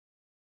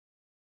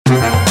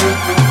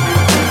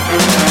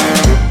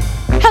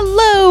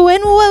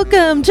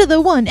Welcome to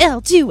the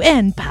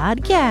 1L2N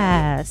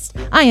podcast.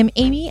 I am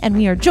Amy, and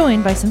we are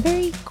joined by some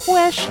very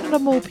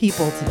questionable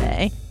people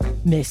today.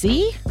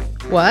 Missy.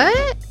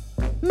 What?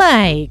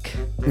 Mike.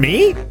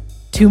 Me?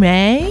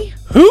 Tumay.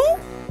 Who?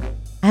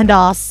 And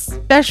our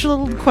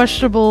special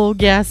questionable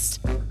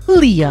guest,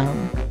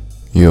 Liam.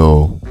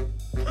 Yo.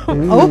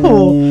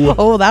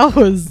 Oh, that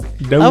was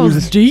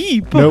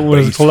deep. That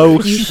was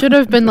close. You should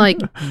have been like,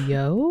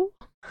 yo?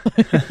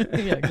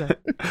 Yeah, exactly.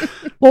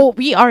 Well,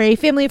 we are a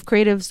family of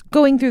creatives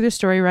going through the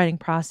story writing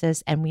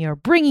process, and we are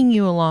bringing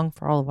you along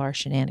for all of our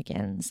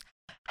shenanigans.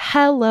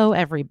 Hello,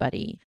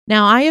 everybody.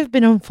 Now, I have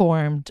been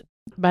informed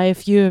by a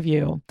few of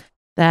you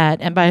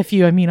that, and by a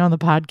few I mean on the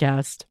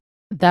podcast,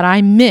 that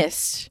I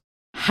missed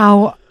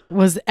how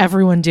was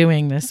everyone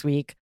doing this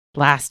week,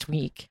 last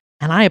week.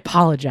 And I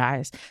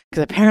apologize,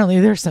 because apparently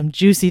there's some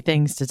juicy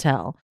things to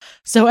tell.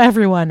 So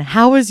everyone,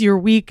 how was your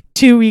week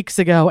 2 weeks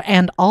ago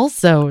and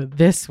also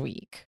this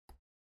week?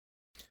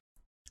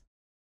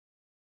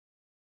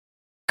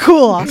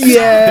 Cool.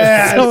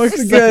 Yeah. So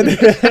excited.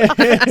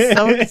 Good.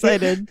 So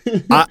excited.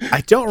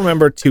 I don't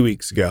remember 2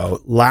 weeks ago.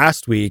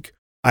 Last week,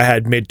 I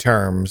had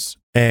midterms,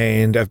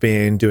 and I've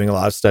been doing a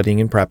lot of studying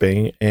and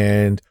prepping.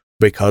 And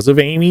because of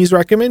Amy's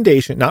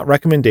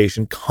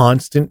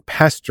constant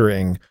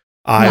pestering,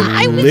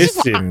 I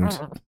listened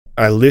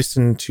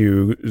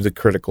to the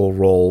Critical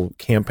Role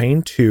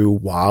campaign 2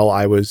 while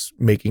I was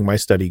making my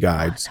study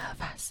guides.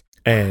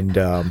 And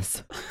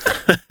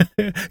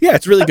yeah,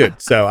 it's really good.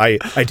 So I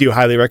do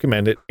highly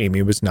recommend it.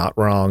 Amy was not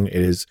wrong. It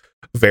is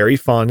very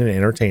fun and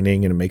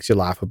entertaining, and it makes you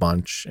laugh a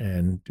bunch,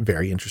 and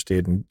very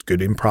interested in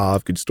good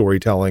improv, good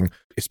storytelling.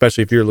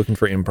 Especially if you're looking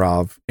for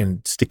improv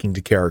and sticking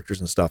to characters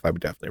and stuff, I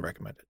would definitely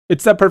recommend it.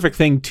 It's that perfect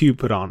thing to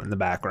put on in the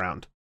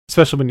background.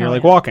 Especially when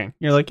you're walking.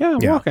 You're like, I'm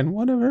walking,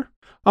 whatever.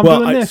 I'm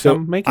doing this.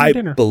 I'm making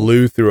dinner. I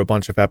blew through a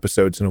bunch of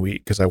episodes in a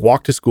week because I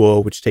walked to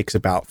school, which takes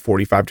about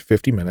 45 to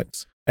 50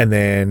 minutes. And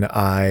then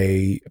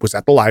I was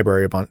at the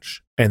library a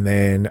bunch. And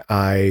then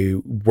I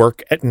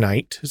work at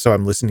night. So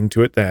I'm listening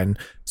to it then.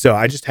 So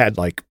I just had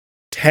like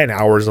 10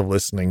 hours of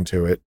listening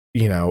to it,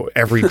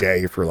 every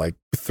day for like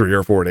 3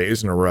 or 4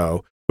 days in a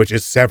row, which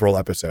is several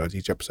episodes.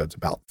 Each episode's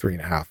about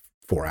 3.5,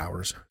 4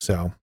 hours.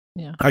 So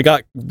yeah, I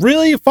got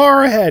really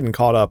far ahead and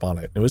caught up on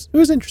it. It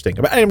was interesting.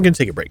 I'm going to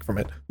take a break from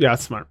it. Yeah,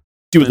 that's smart.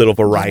 Do a little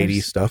variety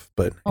stuff,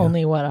 but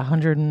only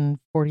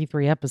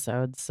 143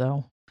 episodes,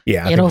 so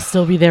yeah, it'll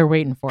still be there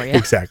waiting for you.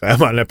 Exactly.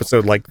 I'm on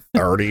episode like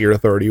 30 or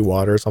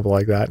 31 or something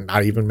like that.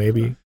 Not even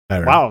maybe. I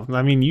don't know.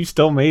 I mean, you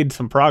still made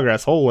some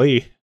progress.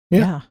 Holy.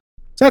 Yeah.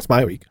 So that's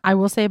my week. I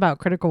will say about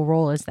Critical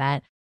Role is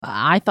that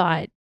I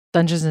thought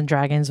Dungeons and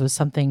Dragons was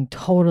something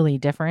totally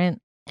different,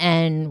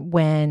 and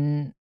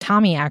when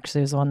Tommy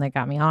actually was the one that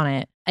got me on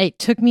it, it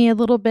took me a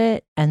little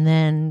bit, and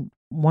then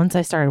once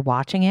I started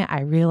watching it,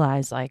 I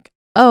realized like,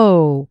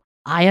 oh,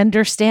 I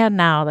understand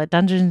now that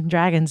Dungeons and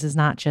Dragons is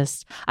not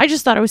just, I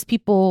just thought it was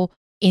people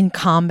in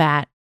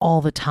combat all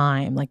the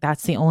time. Like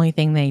that's the only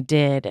thing they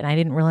did. And I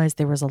didn't realize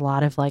there was a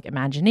lot of like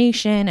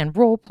imagination and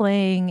role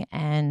playing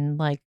and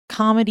like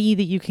comedy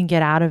that you can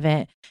get out of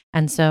it.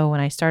 And so when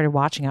I started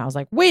watching it, I was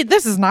like, wait,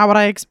 this is not what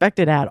I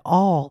expected at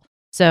all.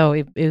 So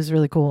it was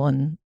really cool.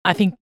 And I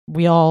think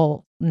we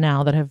all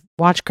now that have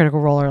watched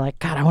Critical Role are like,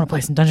 God, I want to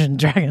play some Dungeons and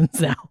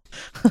Dragons now.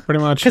 Pretty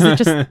much. Because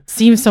it just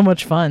seems so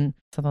much fun.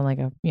 Something like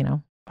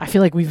I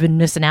feel like we've been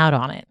missing out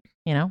on it,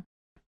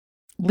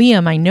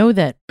 Liam, I know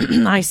that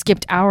I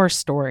skipped our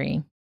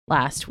story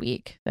last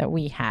week that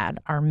we had,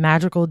 our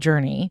magical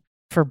journey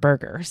for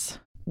burgers.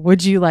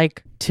 Would you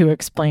like to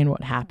explain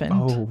what happened?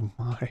 Oh,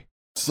 my.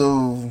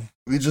 So,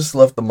 we just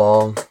left the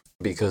mall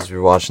because we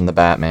were watching the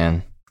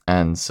Batman.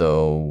 And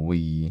so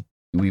we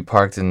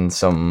parked in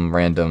some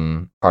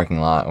random parking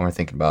lot, and we're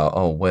thinking about,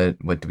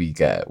 what do we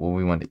get? What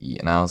we want to eat?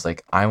 And I was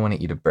like, I want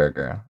to eat a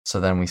burger. So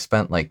then we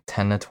spent like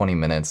 10 to 20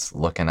 minutes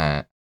looking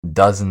at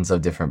dozens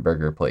of different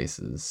burger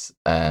places,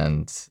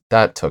 and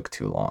that took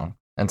too long.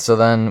 And so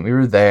then we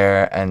were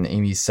there, and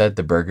Amy said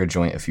the burger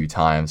joint a few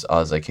times. I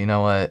was like, you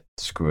know what?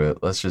 Screw it.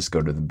 Let's just go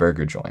to the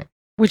burger joint.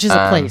 Which is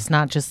a place,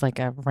 not just like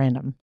a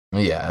random.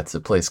 Yeah, it's a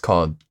place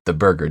called the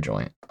Burger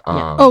Joint.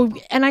 Yeah.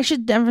 And I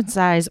should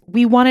emphasize,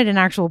 we wanted an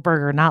actual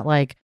burger, not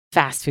like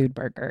fast food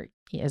burger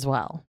as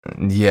well.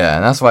 Yeah,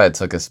 and that's why it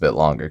took us a bit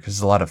longer, because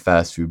there's a lot of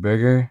fast food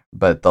burger,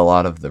 but a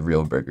lot of the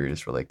real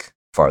burgers were like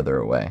farther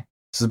away.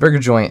 So the Burger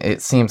Joint,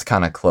 it seems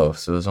kind of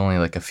close. It was only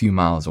like a few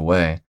miles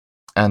away.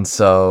 And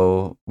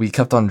so we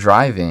kept on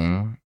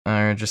driving,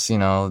 or just,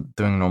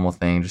 doing normal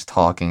thing, just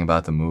talking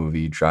about the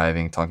movie,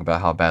 driving, talking about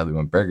how bad we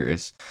want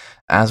burgers.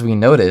 As we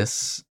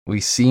notice,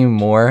 we see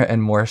more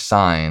and more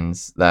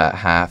signs that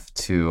have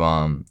to,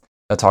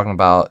 that talking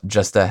about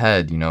just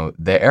ahead,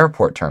 the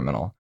airport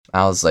terminal.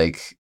 I was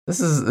like, this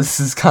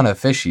is kind of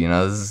fishy,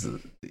 This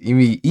is,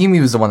 Amy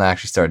was the one that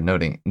actually started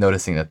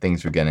noticing that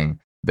things were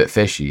getting a bit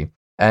fishy.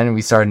 And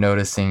we started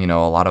noticing,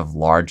 a lot of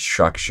large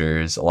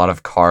structures, a lot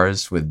of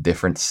cars with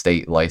different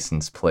state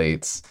license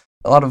plates,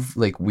 a lot of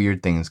like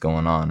weird things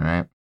going on,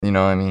 right? You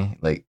know what I mean?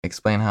 Like,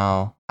 explain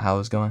how it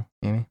was going,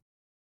 Amy?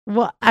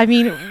 Well, I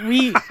mean,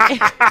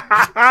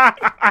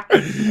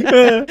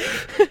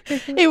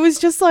 it was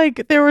just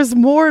like there was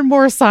more and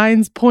more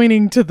signs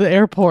pointing to the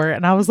airport,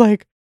 and I was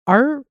like,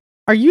 "Are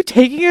you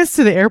taking us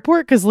to the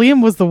airport?" Because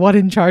Liam was the one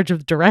in charge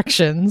of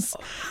directions,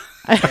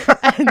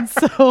 and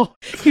so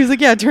he was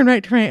like, "Yeah, turn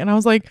right," and I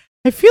was like,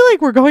 "I feel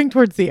like we're going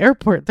towards the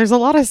airport. There's a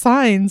lot of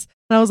signs,"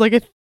 and I was like,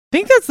 "I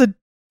think that's I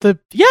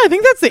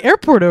think that's the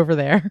airport over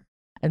there."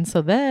 And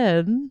so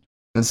then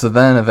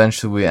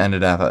eventually we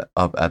ended up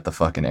at the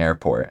fucking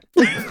airport.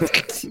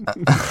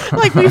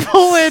 Like we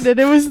pull in and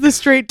it was the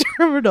straight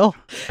terminal.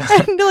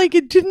 And like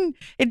it didn't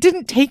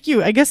take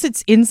you. I guess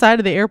it's inside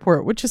of the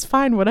airport, which is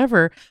fine,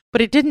 whatever.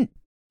 But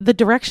the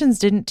directions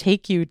didn't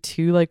take you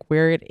to like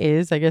where it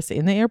is, I guess,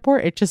 in the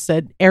airport. It just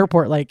said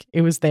airport, like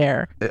it was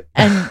there.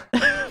 And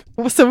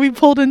so we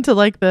pulled into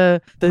like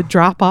the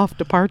drop off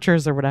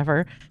departures or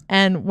whatever.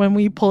 And when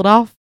we pulled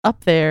off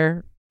up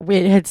there,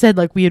 it had said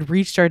like we had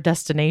reached our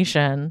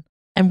destination.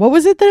 And what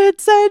was it that it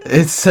said?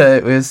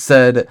 It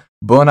said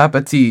bon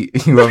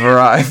appetit, you have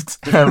arrived.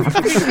 And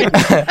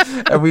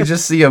we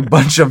just see a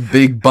bunch of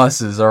big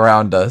buses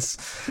around us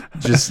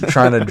just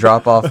trying to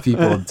drop off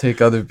people and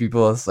take other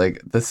people. It's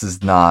like, this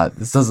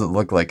doesn't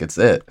look like it's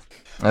it.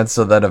 And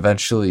so then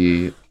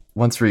eventually,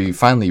 once we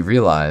finally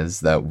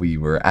realized that we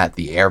were at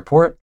the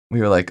airport, we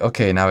were like,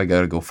 okay, now we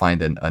gotta go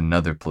find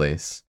another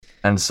place.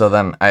 And so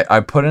then I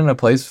put in a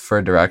place for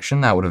a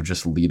direction that would have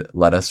just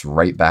led us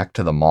right back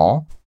to the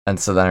mall. And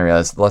so then I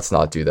realized, let's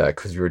not do that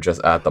because we were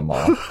just at the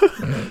mall.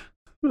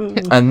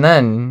 And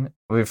then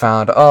we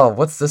found,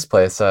 what's this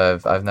place?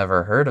 I've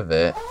never heard of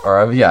it.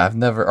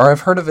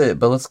 I've heard of it,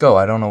 but let's go.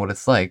 I don't know what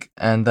it's like.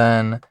 And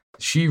then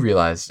she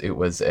realized it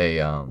was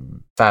a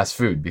fast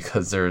food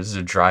because there was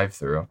a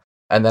drive-through.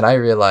 And then I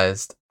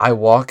realized I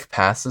walk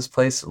past this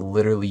place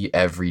literally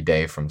every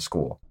day from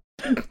school.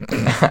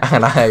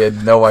 And I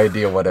had no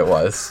idea what it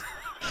was.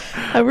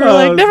 And we were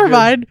like, never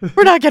mind.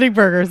 We're not getting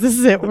burgers. This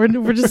is it.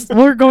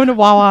 We're going to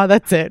Wawa.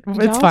 That's it. It's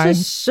Y'all fine.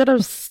 Just should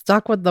have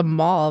stuck with the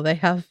mall. They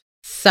have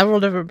several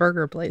different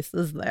burger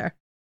places there.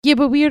 Yeah,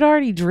 but we had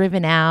already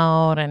driven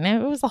out, and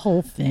it was a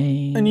whole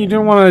thing. And you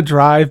didn't want to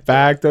drive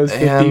back those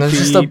 50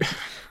 feet.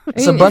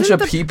 It's a bunch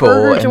of people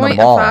in the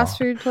mall. A fast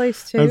food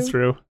place too. That's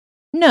true.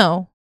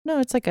 No,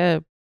 it's like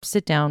a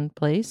sit-down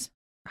place.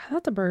 I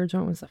thought the burger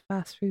joint was a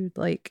fast food.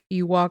 Like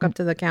you walk up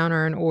to the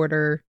counter and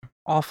order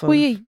off of.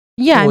 You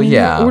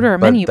order a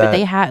menu, but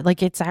they had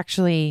like it's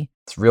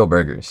real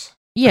burgers.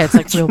 Yeah, it's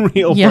like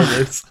real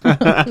burgers. They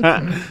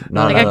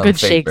got good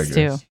shakes burgers.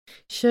 too.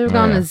 Should have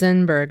gone to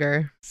Zen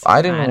Burger.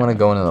 I didn't want to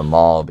go into the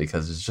mall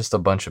because it's just a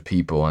bunch of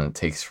people and it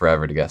takes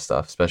forever to get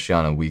stuff, especially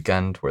on a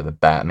weekend where the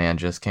Batman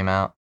just came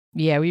out.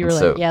 Yeah, we were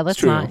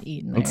let's not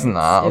eat in there. It's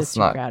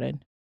not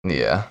crowded.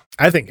 Yeah,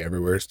 I think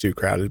everywhere is too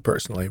crowded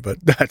personally, but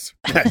that's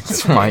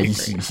why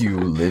you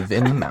live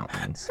in the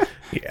mountains.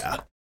 Yeah.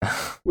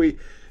 Wait,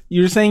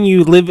 you're saying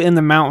you live in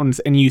the mountains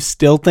and you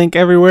still think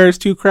everywhere is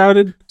too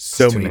crowded?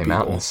 So too many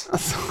mountains.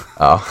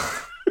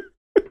 Oh.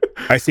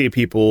 I see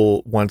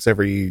people once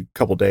every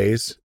couple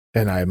days,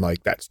 and I'm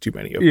like, that's too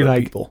many of the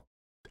people.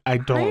 I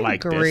don't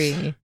like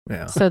this.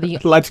 Yeah. So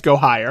let's go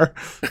higher.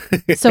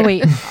 So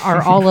wait,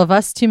 are all of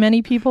us too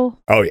many people?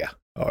 Oh yeah.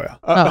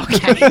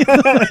 Okay.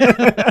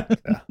 Yeah.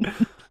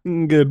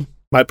 Good.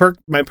 My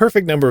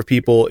perfect number of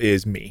people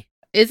is me.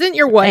 Isn't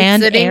your wife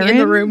And sitting Aaron? in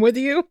the room with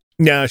you?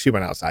 No, she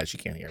went outside. She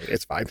can't hear me.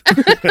 It's fine.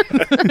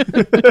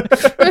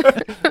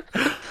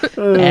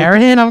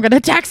 Aaron, I'm gonna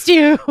text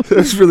you. I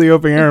was really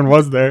hoping Aaron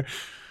was there.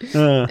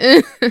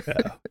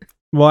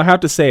 Well, I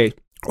have to say,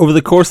 over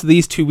the course of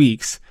these 2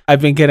 weeks,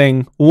 I've been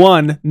getting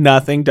 1,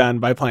 nothing done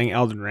by playing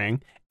Elden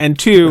Ring, and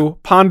 2,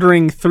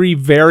 pondering 3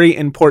 very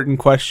important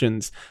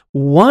questions.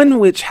 One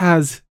which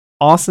has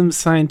awesome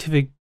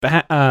scientific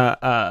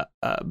backup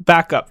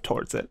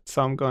towards it.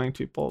 So I'm going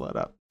to pull that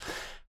up.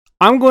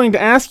 I'm going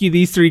to ask you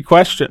these 3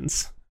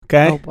 questions.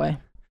 Okay. Oh boy.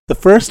 The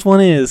first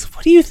one is,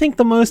 what do you think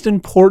the most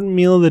important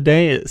meal of the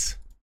day is?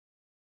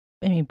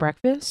 I mean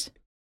breakfast?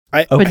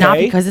 Okay. But not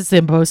because it's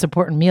the most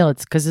important meal.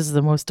 It's because it's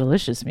the most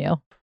delicious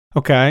meal.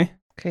 Okay.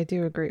 Okay, I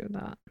do agree with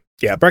that.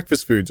 Yeah,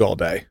 breakfast foods all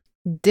day.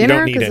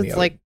 Dinner, because it's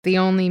like the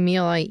only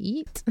meal I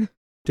eat.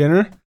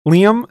 Dinner?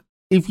 Liam,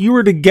 if you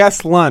were to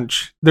guess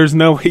lunch, there's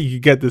no way you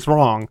get this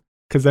wrong,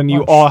 because then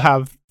you all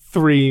have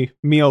 3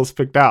 meals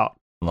picked out.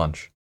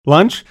 Lunch?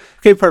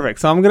 Okay,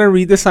 perfect. So I'm going to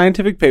read the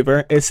scientific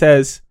paper. It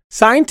says,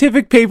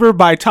 scientific paper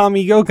by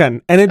Tommy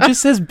Yogan, and it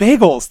just says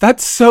bagels.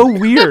 That's so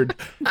weird.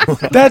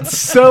 That's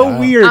so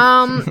weird.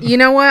 You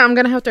know what? I'm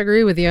going to have to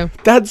agree with you.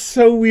 That's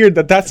so weird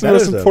that's the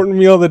most important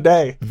meal of the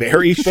day.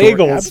 Very short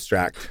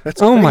abstract.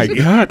 That's crazy. My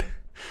God.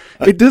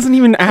 It doesn't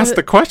even ask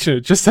the question.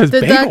 It just says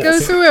bagels. Did that go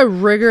through a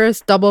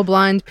rigorous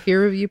double-blind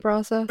peer review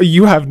process?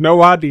 You have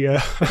no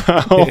idea.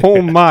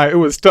 Oh my, it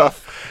was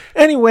tough.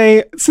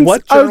 Anyway, since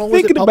what I journal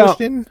was thinking was it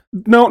about in?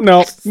 No,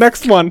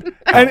 next one.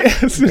 And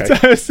since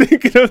I was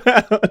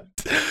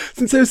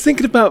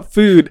thinking about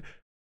food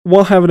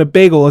while having a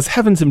bagel, I was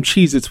having some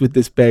Cheez-Its with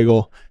this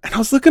bagel, and I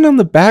was looking on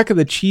the back of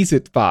the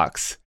Cheez-It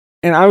box,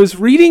 and I was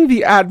reading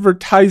the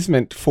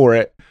advertisement for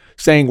it.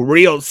 saying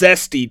real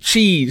zesty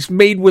cheese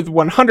made with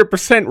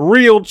 100%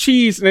 real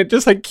cheese, and it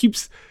just like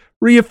keeps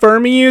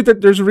reaffirming you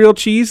that there's real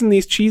cheese in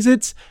these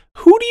Cheez-Its.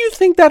 Who do you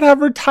think that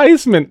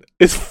advertisement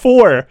is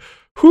for?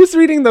 Who's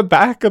reading the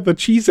back of the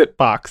Cheez-It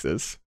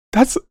boxes?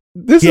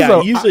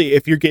 Usually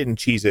if you're getting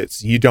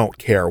Cheez-Its, you don't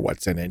care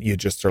what's in it. You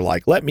just are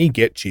like, let me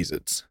get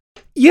Cheez-Its.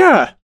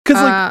 Yeah,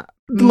 because like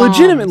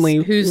legitimately,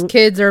 whose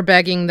kids are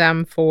begging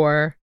them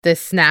for this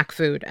snack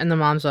food, and the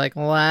mom's like,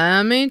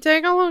 let me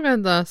take a look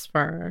at this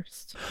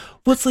first.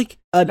 Well, it's like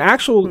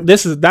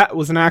that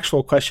was an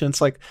actual question.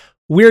 It's like,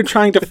 we're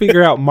trying to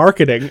figure out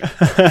marketing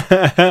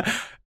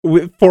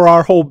for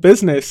our whole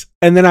business.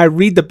 And then I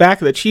read the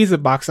back of the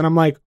Cheez-It box and I'm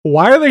like,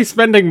 why are they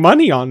spending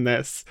money on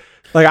this?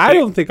 Like, I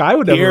don't think I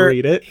would ever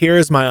read it.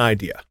 Here's my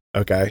idea.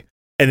 Okay.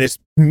 And this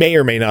may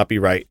or may not be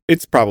right.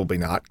 It's probably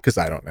not, because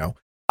I don't know.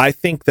 I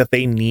think that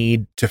they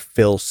need to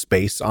fill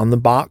space on the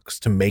box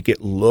to make it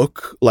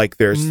look like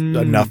there's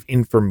enough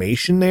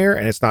information there.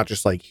 And it's not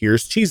just like,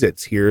 here's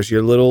Cheez-Its, here's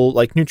your little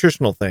like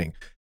nutritional thing.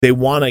 They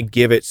want to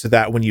give it so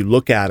that when you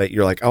look at it,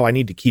 you're like, oh, I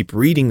need to keep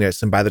reading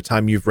this. And by the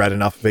time you've read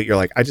enough of it, you're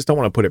like, I just don't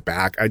want to put it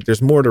back.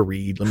 There's more to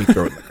read. Let me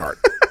throw it in the cart.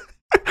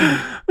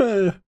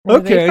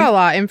 Well, they've got a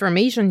lot of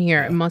information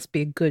here. It must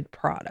be a good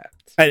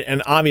product.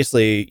 And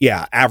obviously,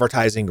 yeah,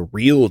 advertising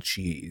real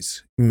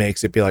cheese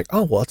makes it be like,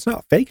 oh, well, it's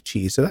not fake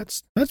cheese. So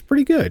that's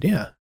pretty good.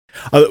 Yeah.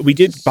 We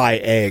did buy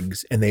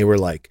eggs and they were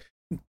like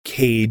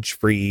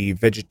cage-free,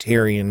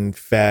 vegetarian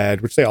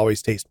fed, which they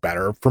always taste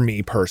better for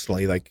me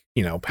personally. Like,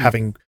 you know,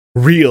 having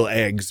real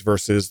eggs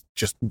versus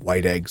just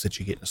white eggs that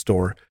you get in a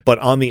store. But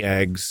on the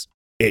eggs,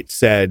 it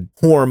said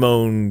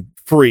hormone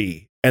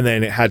free. And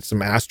then it had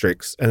some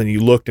asterisks. And then you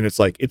looked and it's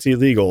like, it's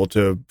illegal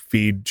to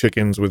feed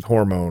chickens with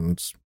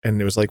hormones. And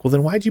it was like, well,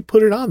 then why'd you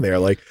put it on there?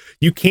 Like,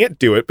 you can't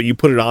do it, but you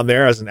put it on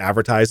there as an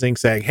advertising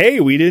saying, hey,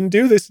 we didn't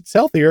do this. It's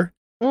healthier.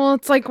 Well,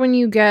 it's like when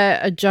you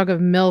get a jug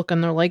of milk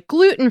and they're like,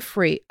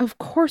 gluten-free. Of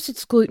course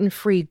it's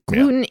gluten-free.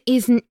 Gluten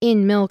isn't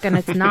in milk and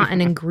it's not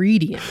an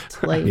ingredient.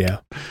 Like,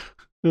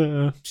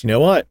 But you know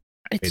what?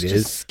 It's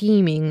just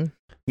scheming.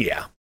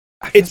 Yeah.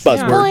 It's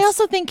buzzwords. Well, I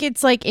also think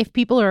it's like if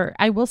people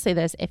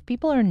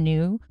are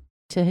new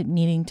to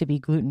needing to be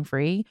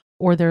gluten-free,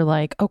 or they're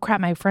like, oh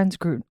crap, my friend's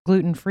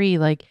gluten-free,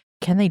 like,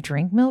 can they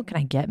drink milk? Can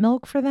I get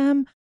milk for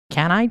them?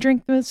 Can I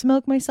drink this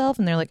milk myself?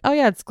 And they're like, oh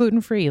yeah, it's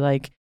gluten-free.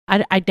 Like,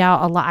 I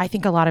doubt a lot. I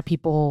think a lot of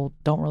people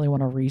don't really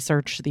want to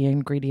research the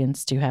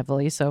ingredients too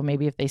heavily. So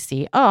maybe if they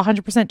see,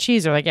 100%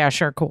 cheese, they're like, yeah,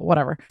 sure, cool,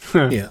 whatever.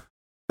 Yeah.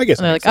 I guess.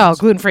 And they're like, oh,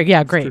 gluten-free.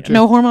 Yeah, great.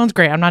 No hormones.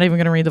 Great. I'm not even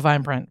going to read the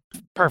fine print.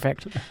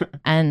 Perfect.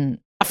 And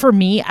for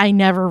me, I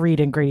never read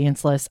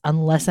ingredients lists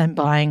unless I'm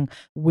buying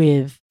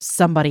with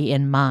somebody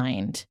in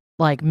mind,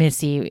 like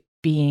Missy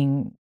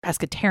being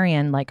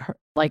pescatarian,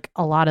 like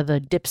a lot of the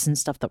dips and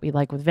stuff that we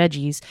like with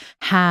veggies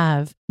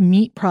have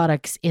meat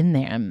products in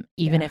them,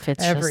 even if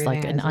it's just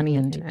like an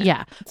onion.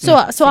 Yeah.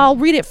 So I'll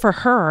read it for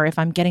her if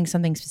I'm getting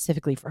something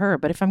specifically for her.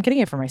 But if I'm getting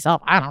it for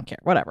myself, I don't care.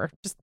 Whatever.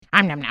 Just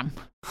nom.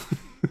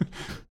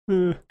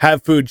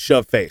 Have food,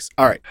 shove face.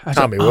 All right,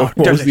 Tommy, what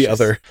was the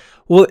other?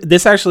 Well,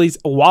 this actually is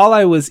while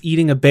I was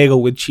eating a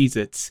bagel with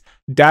Cheez-Its,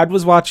 Dad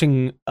was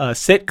watching a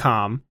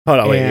sitcom. Hold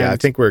on, wait, I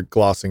think we're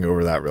glossing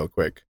over that real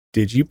quick.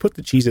 Did you put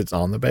the Cheez-Its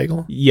on the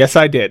bagel? Yes,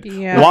 I did.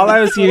 Yeah. While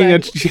I was eating a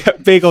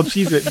Cheez-It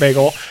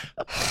bagel,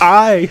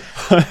 I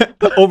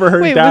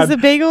overheard Wait, Dad. Was the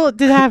bagel,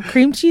 did it have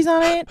cream cheese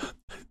on it?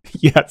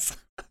 Yes.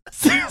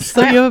 So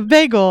you have a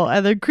bagel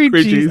and then cream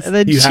cheese and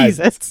then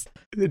Cheez-Its.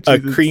 A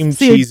cream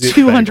Cheezit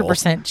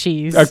 200%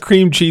 cheese. A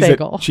cream Cheezit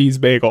bagel. cheese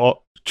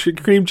bagel.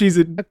 Cream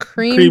Cheezit. A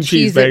cream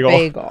cheese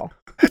bagel.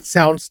 That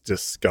sounds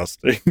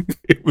disgusting.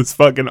 It was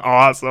fucking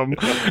awesome.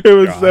 It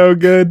was so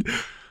good.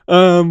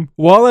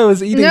 While I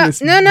was eating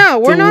this we're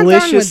not done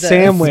with this.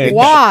 Sandwich,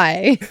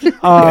 why?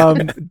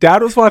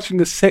 Dad was watching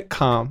a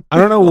sitcom. I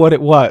don't know what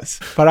it was,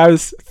 but I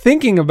was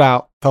thinking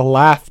about the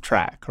laugh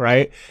track,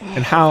 right?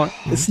 And how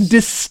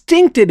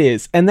distinct it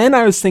is. And then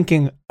I was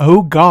thinking,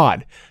 oh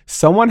God,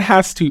 someone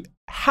has to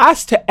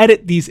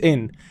edit these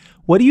in.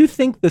 What do you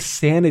think the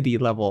sanity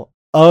level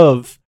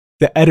of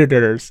the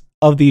editors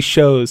of these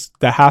shows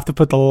that have to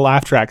put the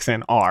laugh tracks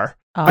in are?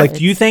 Like,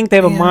 do you think they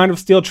have a Mind of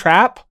Steel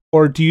trap?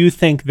 Or do you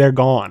think they're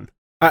gone?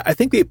 I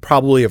think they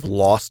probably have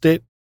lost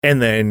it,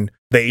 and then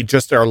they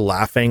just are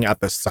laughing at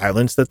the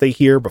silence that they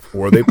hear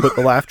before they put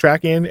the laugh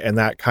track in, and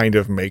that kind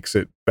of makes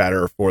it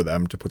better for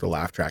them to put the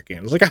laugh track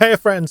in. It's like, I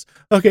have friends.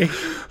 Okay,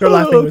 they're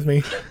laughing with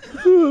me.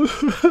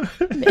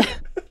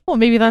 Well,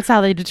 maybe that's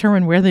how they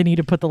determine where they need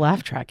to put the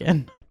laugh track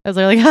in. As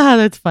they're like,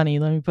 that's funny.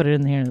 Let me put it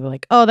in here. And they're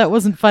like, oh, that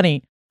wasn't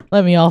funny.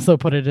 Let me also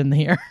put it in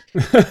here.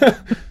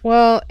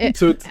 Well,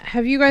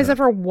 have you guys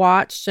ever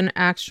watched an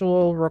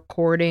actual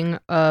recording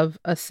of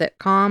a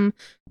sitcom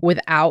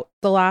without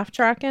the laugh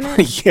track in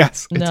it?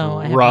 Yes. No,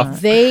 it's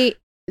rough.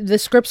 The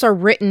scripts are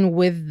written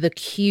with the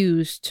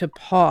cues to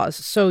pause.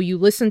 So you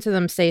listen to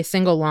them say a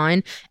single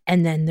line,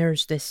 and then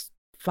there's this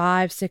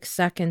 5-6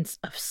 seconds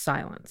of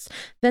silence.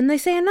 Then they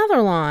say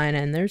another line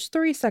and there's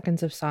 3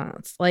 seconds of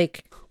silence.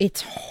 Like,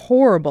 it's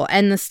horrible.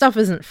 And the stuff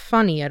isn't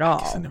funny at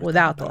all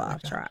without the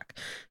laugh track.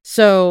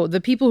 So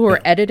the people who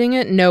are editing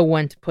it know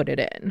when to put it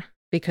in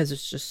because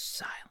it's just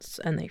silence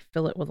and they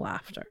fill it with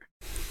laughter.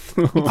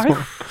 It's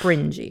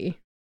cringy.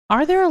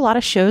 Are there a lot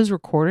of shows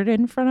recorded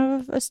in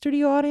front of a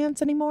studio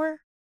audience anymore?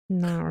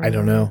 No, really. I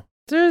don't know.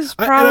 There's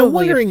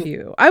probably a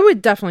few. I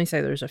would definitely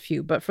say there's a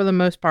few, but for the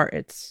most part,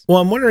 it's... Well,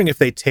 I'm wondering if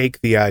they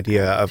take the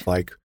idea of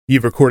like,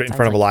 you've recorded in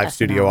front of a live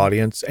studio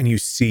audience and you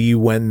see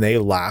when they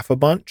laugh a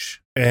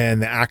bunch and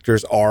the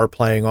actors are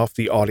playing off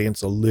the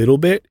audience a little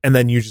bit, and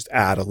then you just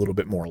add a little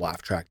bit more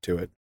laugh track to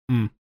it.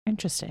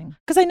 Interesting.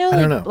 Because I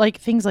know, like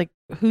things like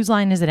Whose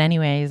Line Is It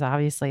Anyways?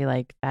 Obviously,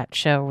 like that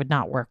show would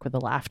not work with a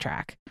laugh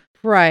track.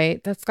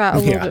 Right. That's got a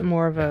little bit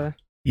more of a...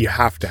 You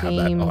have to have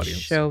that audience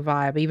show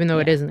vibe, even though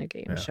it isn't a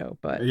game show.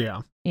 But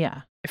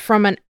yeah,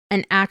 from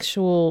an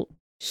actual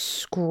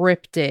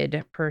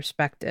scripted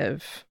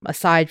perspective,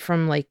 aside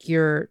from like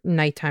your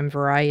nighttime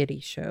variety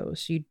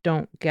shows, you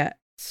don't get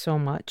so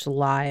much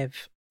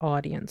live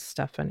audience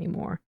stuff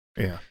anymore.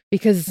 Yeah,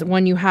 because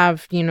when you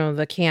have, you know,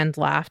 the canned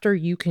laughter,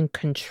 you can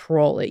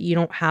control it. You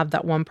don't have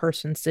that one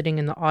person sitting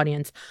in the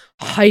audience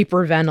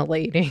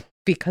hyperventilating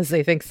because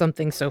they think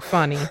something's so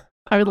funny.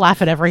 I would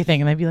laugh at everything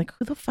and I'd be like,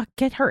 who the fuck,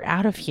 get her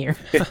out of here.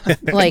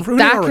 Like,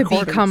 that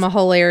could become a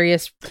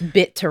hilarious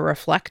bit to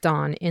reflect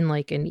on in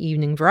like an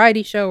evening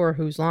variety show or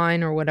Whose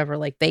Line or whatever.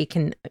 Like, they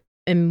can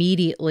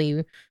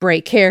immediately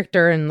break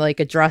character and like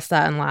address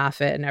that and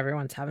laugh it and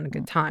everyone's having a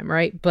good time,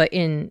 right? But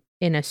in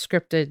a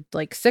scripted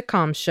like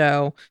sitcom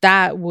show,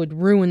 that would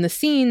ruin the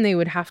scene. They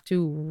would have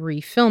to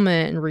refilm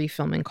it, and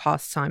refilming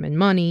costs time and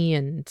money,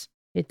 and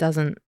it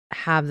doesn't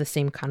have the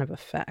same kind of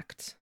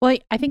effect. Well,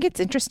 I think it's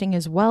interesting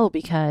as well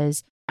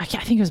because I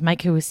think it was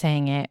Mike who was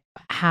saying it,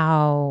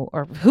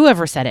 or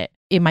whoever said it,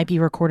 it might be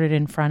recorded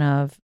in front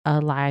of a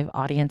live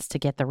audience to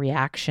get the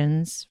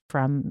reactions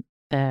from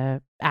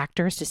the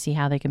actors to see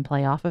how they can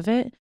play off of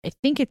it. I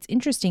think it's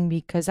interesting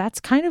because that's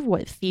kind of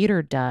what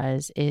theater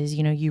does is,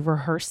 you know, you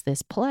rehearse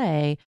this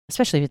play,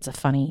 especially if it's a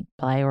funny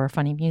play or a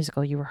funny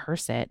musical, you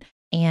rehearse it.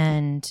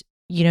 And,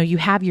 you know, you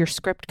have your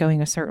script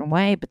going a certain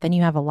way, but then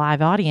you have a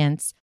live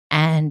audience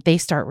and they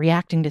start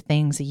reacting to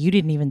things that you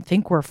didn't even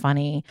think were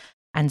funny.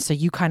 And so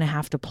you kind of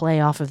have to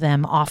play off of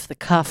them off the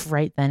cuff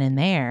right then and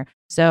there.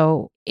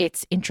 So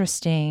it's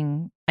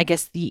interesting. I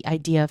guess the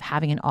idea of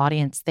having an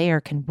audience there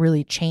can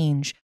really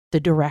change the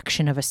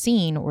direction of a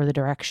scene or the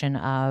direction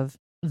of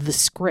the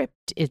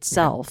script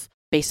itself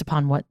based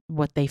upon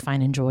what they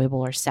find enjoyable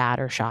or sad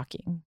or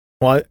shocking.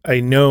 Well, I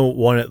know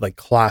one like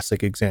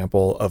classic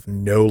example of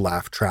no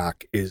laugh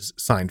track is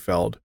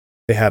Seinfeld.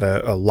 They had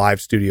a live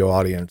studio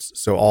audience,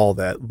 so all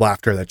that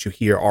laughter that you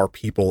hear are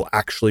people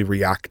actually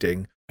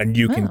reacting, and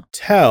you can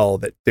tell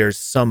that there's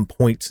some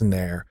points in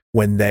there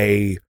when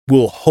they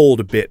will hold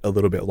a bit a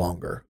little bit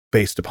longer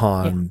based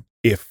upon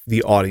if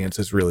the audience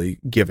is really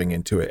giving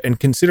into it. And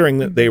considering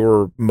that they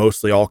were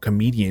mostly all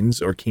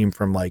comedians or came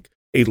from like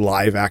a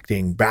live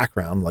acting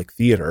background like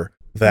theater,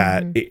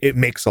 that it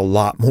makes a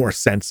lot more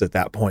sense at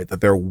that point that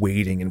they're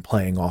waiting and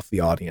playing off the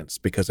audience.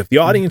 Because if the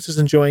audience is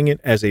enjoying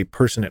it, as a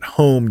person at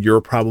home,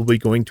 you're probably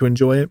going to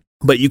enjoy it.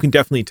 But you can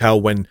definitely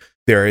tell when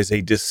there is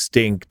a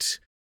distinct,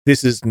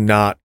 this is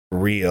not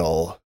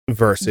real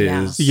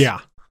versus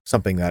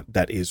something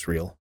that is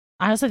real.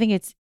 I also think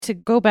it's, to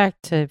go back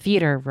to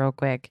theater real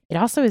quick, it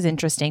also is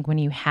interesting when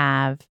you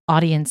have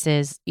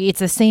audiences, it's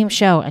the same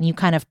show and you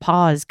kind of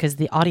pause because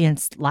the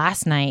audience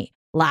last night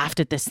laughed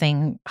at this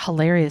thing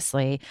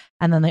hilariously,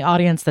 and then the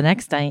audience the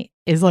next night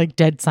is like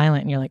dead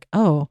silent, and you're like,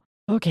 oh,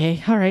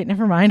 okay, all right,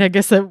 never mind, I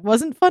guess it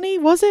wasn't funny,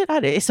 was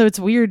it? So it's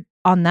weird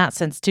on that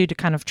sense too, to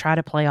kind of try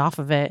to play off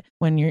of it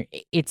when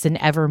it's an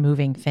ever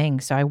moving thing.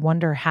 So I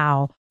wonder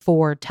how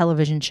for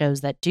television shows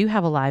that do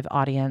have a live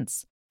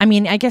audience, I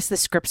mean, I guess the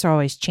scripts are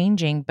always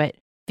changing, but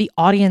the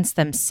audience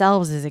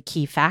themselves is a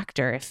key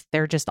factor. If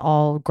they're just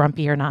all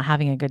grumpy or not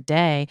having a good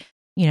day,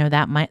 you know,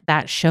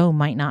 that show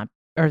might not,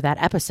 or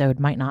that episode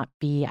might not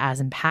be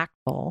as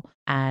impactful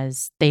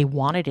as they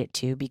wanted it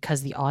to,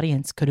 because the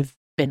audience could have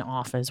been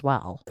off as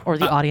well, or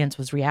the audience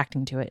was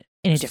reacting to it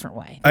in a different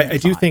way. I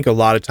do think a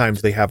lot of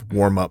times they have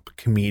warm-up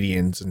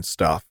comedians and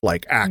stuff,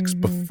 like acts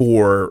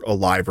before a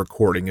live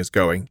recording is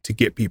going, to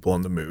get people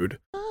in the mood.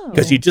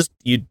 Because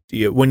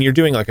you when you're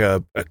doing like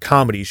a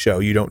comedy show,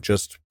 you don't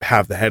just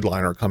have the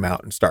headliner come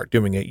out and start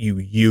doing it. You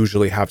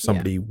usually have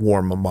somebody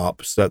warm them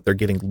up so that they're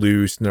getting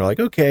loose and they're like,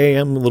 okay,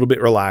 I'm a little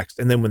bit relaxed.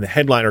 And then when the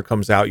headliner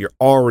comes out, you're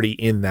already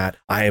in that,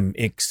 I am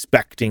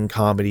expecting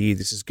comedy.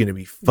 This is going to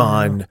be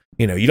fun.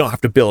 You know, you don't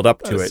have to build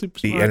up to it.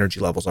 The energy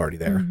level's already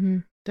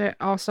there. They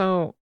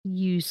also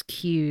use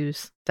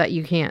cues that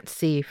you can't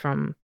see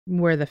from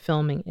where the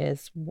filming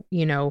is.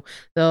 You know,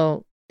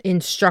 they'll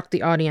instruct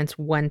the audience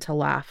when to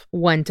laugh,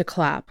 when to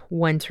clap,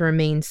 when to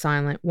remain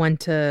silent, when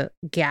to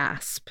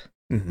gasp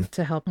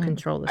to help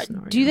control the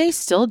scenario. Do they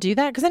still do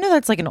that? Because I know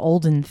that's like an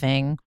olden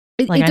thing.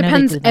 It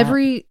depends.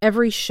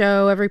 Every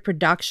show, every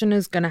production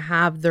is going to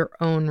have their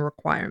own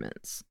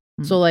requirements.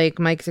 So like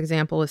Mike's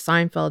example with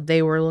Seinfeld,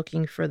 they were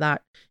looking for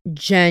that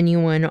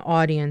genuine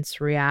audience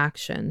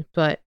reaction.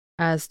 But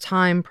as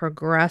time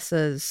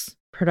progresses,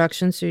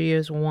 production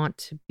studios want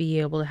to be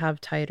able to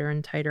have tighter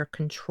and tighter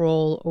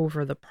control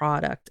over the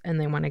product, and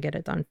they want to get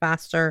it done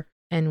faster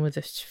and with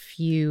as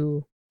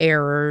few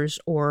errors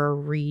or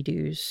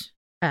redos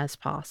as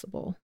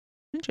possible.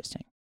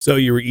 Interesting. So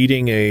you were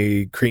eating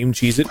a cream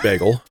Cheezit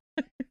bagel.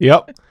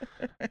 Yep.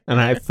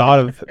 And I thought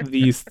of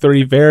these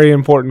 3 very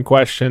important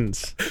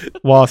questions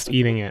whilst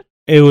eating it.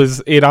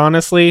 It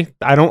honestly,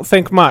 I don't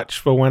think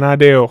much, but when I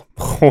do,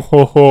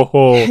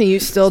 You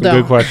still some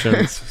don't. good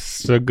questions.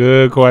 Some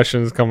good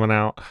questions coming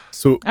out.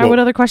 So What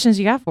other questions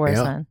you got for us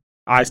then?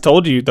 I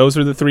told you, those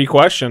are the 3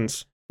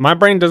 questions. My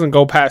brain doesn't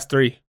go past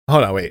 3.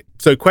 hold on, wait.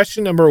 So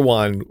question number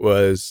 1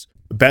 was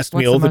best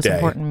What's meal the of the most day.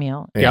 important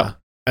meal? Yeah. Yep.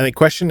 I think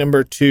question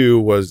number 2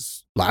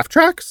 was laugh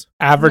tracks.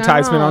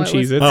 Advertisement No, on it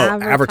was Cheez-Its.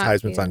 Oh,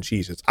 advertisements on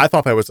Cheez-Its. I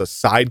thought that was a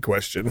side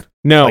question.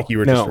 No, Like you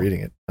were just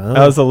reading it. Oh.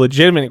 That was a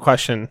legitimate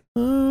question.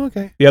 Oh,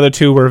 okay. The other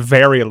 2 were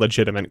very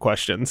legitimate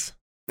questions.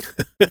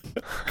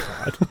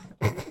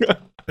 God.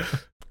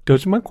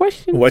 Those are my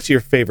questions. What's your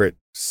favorite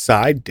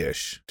side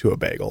dish to a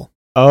bagel?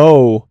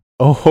 Oh.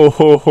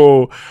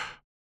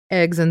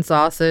 Eggs and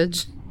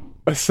sausage.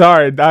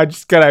 Sorry, I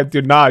just gotta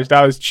acknowledge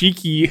that was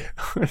cheeky.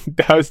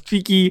 That was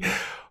cheeky.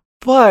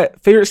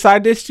 But favorite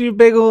side dish to a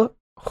bagel?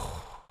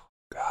 Oh,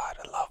 God,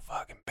 I love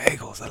fucking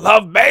bagels. I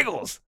love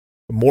bagels.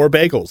 More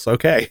bagels.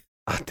 Okay.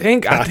 I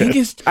think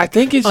it's Oh,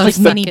 just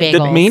like mini the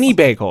bagels. mini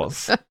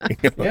bagels.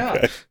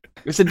 Okay.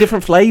 It's a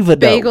different flavor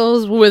though.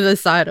 Bagels with a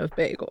side of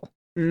bagel.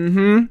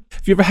 Mm-hmm.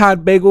 Have you ever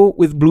had bagel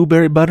with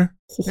blueberry butter?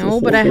 No,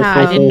 but I had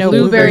I didn't know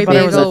blueberry blueberry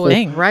butter was a bagel with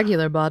thing.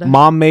 regular butter.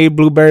 Mom made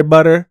blueberry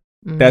butter.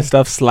 Mm. That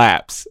stuff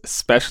slaps,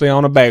 especially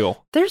on a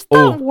bagel. There's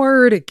Oh. that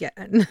word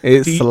again.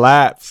 It Do you-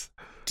 slaps.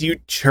 Do you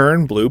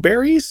churn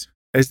blueberries?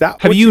 Is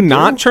that Have what you do?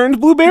 not churned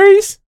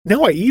blueberries?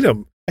 No, I eat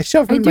them. I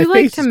shove them I in do my like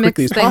face to as mix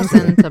quickly as things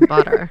possible. into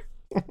butter.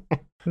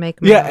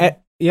 Make my Yeah,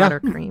 yeah.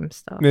 buttercream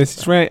stuff. This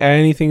is right.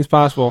 Anything's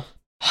possible.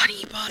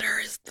 Honey butter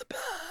is the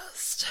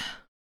best.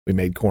 We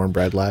made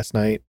cornbread last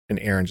night, and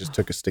Aaron just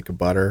took a stick of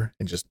butter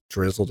and just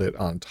drizzled it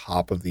on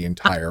top of the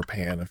entire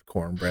pan of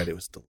cornbread. It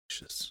was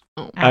delicious.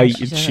 Oh,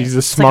 She's a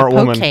It's smart like a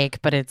poke woman. cake,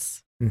 but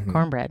it's Mhm.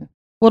 cornbread.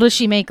 Well, does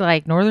she make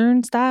like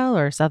northern style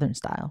or southern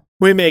style?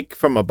 We make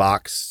from a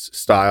box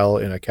style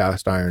in a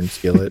cast iron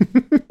skillet.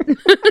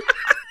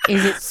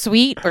 Is it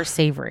sweet or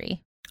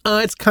savory?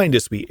 It's kind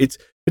of sweet. It's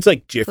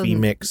like Jiffy Doesn't-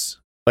 mix,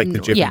 like the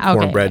No. Jiffy Yeah, okay,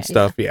 cornbread yeah,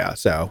 stuff. Yeah.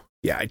 So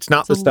yeah, it's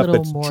not It's the a stuff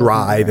little that's more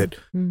dry than that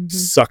Mhm.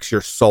 sucks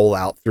your soul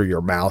out through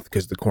your mouth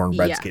because the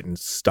cornbread's Yeah. getting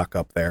stuck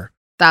up there.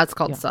 That's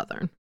called Yeah.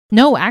 Southern.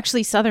 No,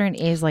 actually, southern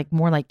is like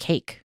more like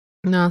cake.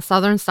 No,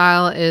 Southern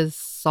style is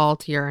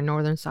saltier and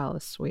Northern style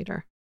is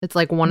sweeter. It's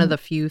like one of the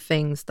few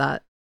things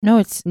that No,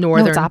 it's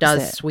Northern no, it's does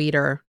opposite.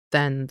 sweeter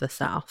than the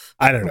South.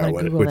 I don't I'm know gonna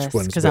what Google which this,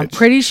 one's because I'm which.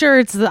 pretty sure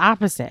it's the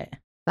opposite.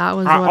 That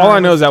was All what I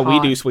know was is that we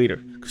taught. do sweeter.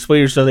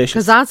 Sweeter's delicious.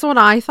 Because that's what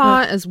I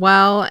thought as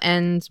well,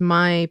 and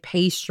my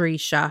pastry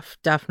chef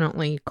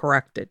definitely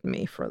corrected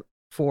me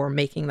for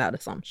making that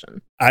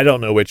assumption. I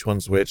don't know which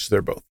one's which.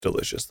 They're both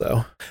delicious,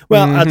 though.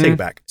 Well, I'll take Mhm. it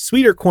back.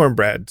 Sweeter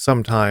cornbread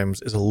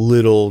sometimes is a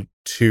little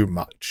too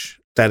much.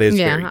 That is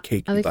very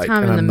cakey. I like like,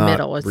 kind of and in the I'm not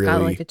middle. It's really,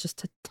 got like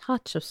just a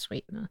touch of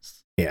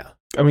sweetness. yeah.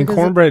 I mean, because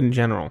cornbread in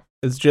general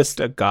is just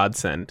a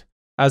godsend.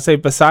 I'd say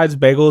besides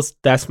bagels,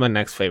 that's my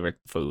next favorite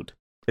food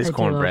is I do love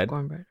cornbread.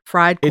 cornbread.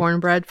 Fried It-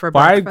 cornbread for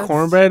Fried breakfast.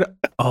 cornbread.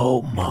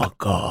 Oh my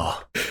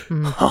god.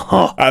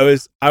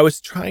 Mm. I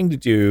was trying to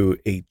do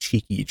a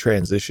cheeky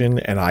transition,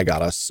 and I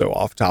got us so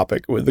off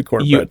topic with the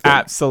cornbread. You thing.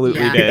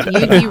 absolutely Yeah, did.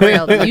 you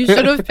derailed. You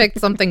should have picked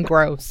something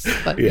gross,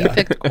 but you Yeah.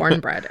 picked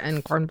cornbread,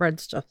 and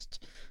cornbread's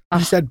just.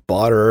 You said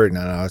butter, and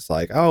then I was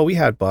like, "Oh, we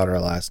had butter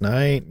last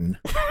night." And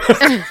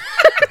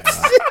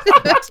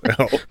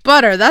so,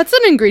 Butter, that's an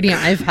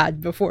ingredient I've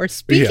had before.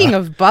 Speaking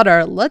of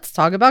butter, let's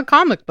talk about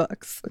comic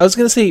books. I was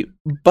gonna say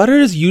butter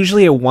is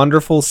usually a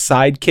wonderful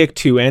sidekick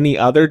to any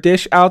other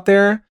dish out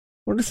there.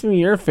 What are some of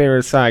your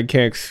favorite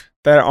sidekicks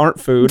that aren't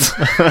food?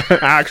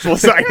 Actual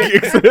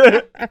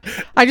sidekicks.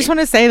 I just want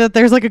to say that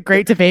there's like a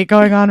great debate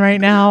going on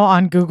right now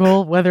on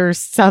Google whether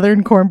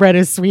southern cornbread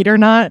is sweet or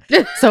not.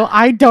 So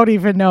I don't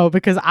even know,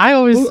 because I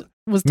always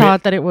was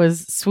taught that it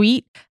was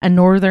sweet and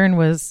northern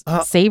was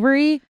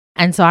savory.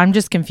 And so I'm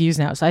just confused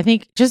now. So I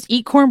think just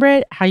eat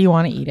cornbread how you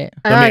want to eat it.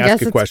 Let me I ask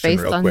guess a it's question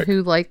based real on quick.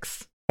 who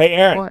likes hey,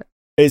 Aaron, what.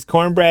 is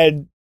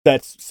cornbread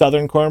that's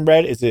southern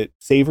cornbread? Is it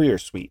savory or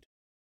sweet?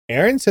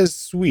 Aaron says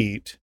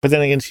sweet, but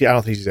then again, I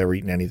don't think she's ever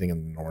eaten anything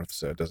in the north,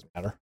 so it doesn't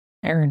matter.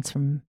 Aaron's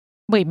from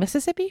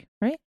Mississippi,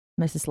 right?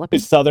 Mississippi.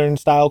 It's southern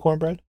style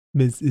cornbread.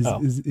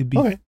 Oh.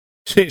 Okay.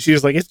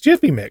 She's like, it's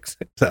Jiffy mix.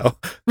 So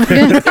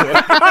that's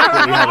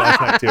what we had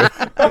last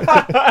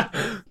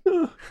night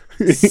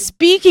too.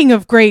 Speaking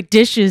of great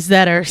dishes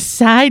that are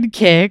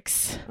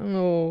sidekicks,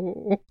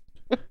 Oh.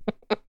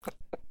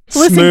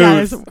 listen,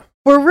 guys,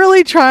 We're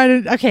really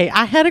trying to. Okay,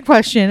 I had a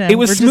question. And It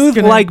was we're just smooth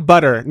gonna- like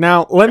butter.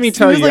 Now, let me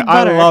tell Smooth you, like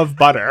I butter. love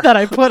butter. that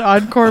I put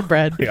on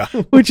cornbread, Yeah.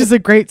 which is a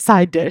great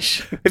side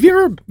dish. Have you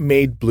ever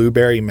made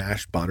blueberry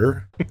mashed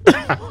butter?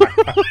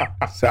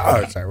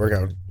 Sorry, we're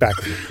going back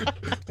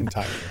in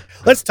time.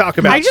 Let's talk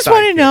about. I just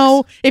want to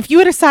know if you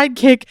had a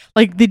sidekick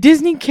like the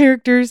Disney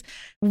characters.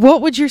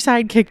 What would your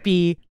sidekick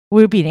be?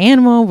 Would it be an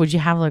animal? Would you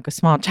have like a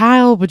small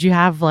child? Would you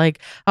have like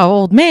an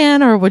old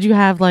man, or would you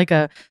have like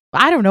a?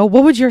 I don't know.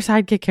 What would your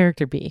sidekick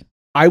character be?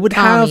 I would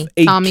have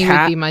a Tommy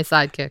cat. would be my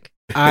sidekick.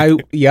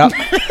 Yep.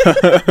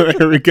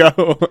 There we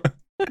go.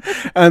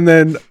 And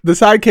then the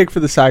sidekick for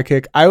the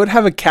sidekick, I would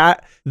have a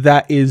cat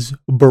that is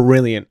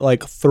brilliant,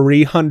 like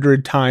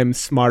 300 times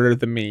smarter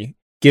than me,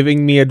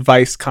 giving me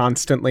advice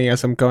constantly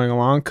as I'm going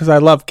along, because I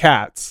love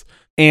cats.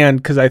 And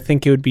because I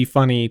think it would be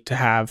funny to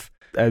have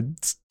a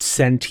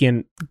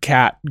sentient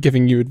cat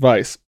giving you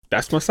advice.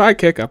 That's my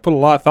sidekick. I put a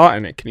lot of thought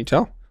in it. Can you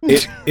tell?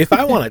 If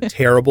I want a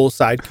terrible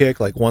sidekick,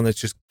 like one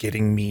that's just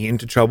getting me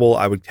into trouble,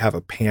 I would have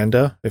a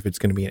panda if it's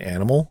going to be an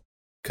animal,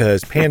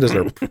 because pandas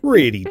are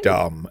pretty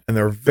dumb and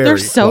they're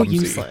so clumsy.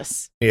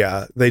 useless.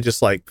 Yeah, they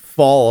just like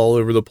fall all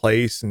over the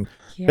place, and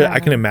Yeah. I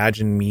can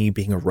imagine me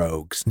being a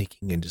rogue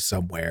sneaking into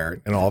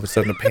somewhere, and all of a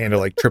sudden a panda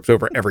like trips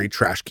over every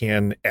trash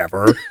can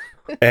ever,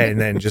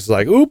 and then just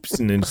like oops,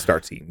 and then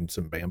starts eating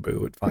some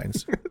bamboo it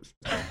finds.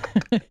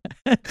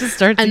 Just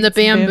start And the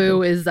eating some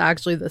bamboo is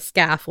actually the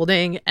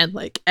scaffolding, and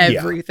like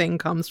everything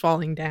comes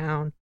falling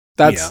down.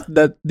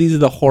 These are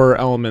the horror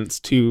elements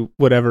to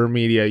whatever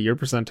media you're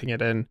presenting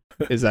it in.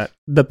 Is that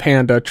the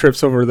panda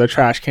trips over the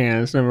trash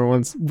cans and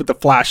everyone's with the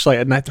flashlight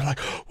at night, they're like,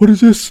 what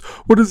is this?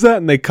 What is that?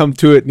 And they come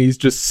to it and he's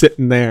just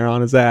sitting there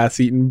on his ass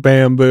eating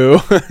bamboo.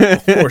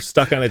 Or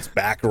stuck on its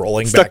back,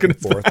 rolling back and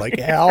forth like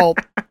help.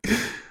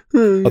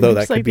 Although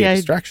that Just could like be the a idea-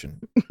 distraction.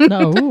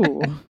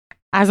 No.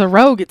 As a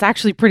rogue, it's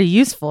actually pretty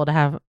useful to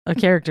have a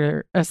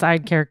character, a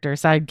side character,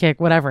 sidekick,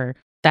 whatever.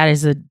 That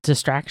is a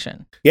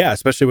distraction. Yeah,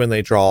 especially when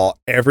they draw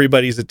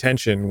everybody's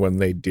attention when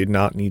they did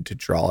not need to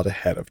draw it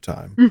ahead of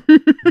time.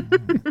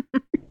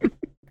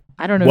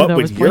 I don't know What who that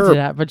would was pointed your-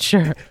 at, but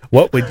sure.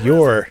 What would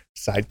your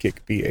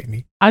sidekick be,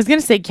 Amy? I was gonna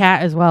say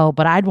cat as well,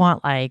 but I'd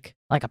want like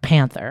a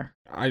panther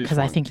I just because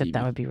I want think Kiwi.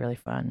 that would be really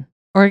fun.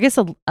 Or I guess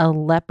a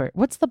leopard.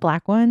 What's the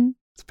black one?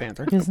 It's a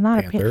panther. It's not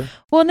a panther. Panther.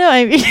 Well, no,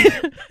 I mean,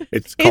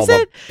 It's Is called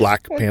a it?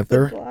 Black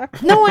Panther.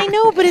 no, I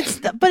know, but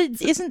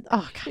it isn't.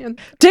 Oh, God.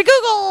 To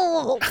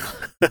Google.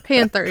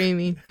 Panther,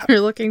 Amy. You're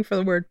looking for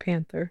the word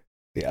panther.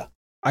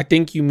 I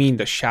think you mean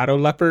the shadow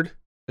leopard.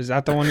 Is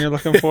that the one you're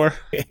looking for?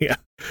 Yeah.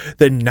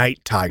 The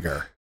Night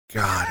Tiger.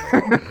 God.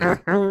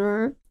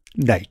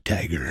 Night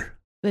Tiger.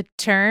 The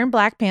term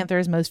Black Panther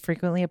is most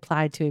frequently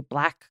applied to a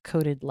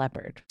black-coated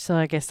leopard. So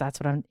I guess that's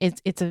what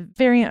it's a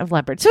variant of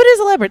leopard. So it is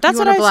a leopard. That's You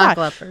what want I a black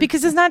thought. leopard.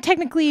 Because it's not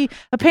technically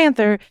a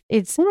panther,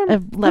 it's Okay.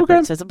 a leopard.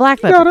 Okay. So it's a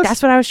black You got leopard. us.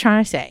 That's what I was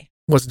trying to say.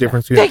 What's the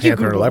difference between Thank a you,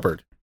 panther and a Google.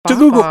 leopard? To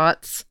Google.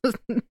 Bots.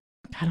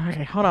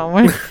 Okay, hold on.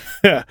 Wait.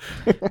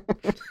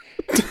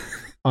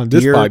 On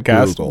this Dear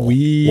podcast, Google,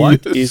 we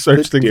what is the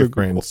search things on Google.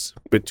 difference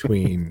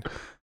between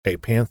a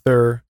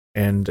panther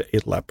and a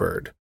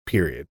leopard?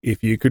 Period.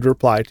 If you could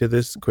reply to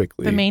this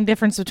quickly. The main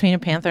difference between a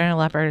panther and a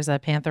leopard is that a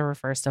panther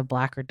refers to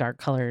black or dark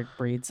colored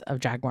breeds of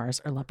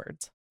jaguars or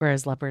leopards,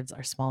 whereas leopards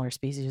are smaller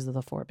species of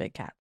the four big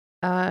cats.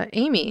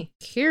 Amy,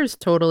 here's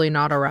totally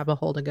not a rabbit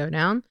hole to go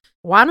down.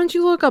 Why don't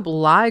you look up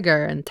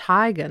liger and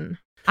tiger?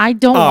 I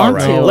don't All want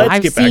right, to. let's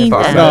I've get back seen to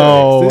our them.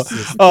 No. This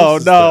is Oh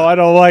the- no, I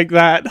don't like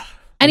that.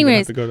 I'm gonna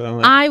Anyways, have to go down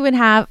that. I would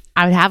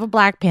have a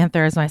black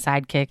panther as my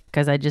sidekick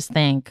because I just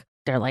think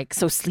they're like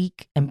so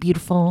sleek and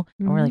beautiful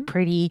and really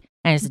pretty,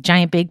 and it's a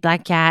giant big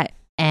black cat,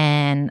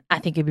 and I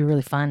think it'd be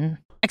really fun.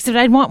 Except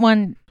I'd want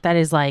one that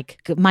is like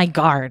my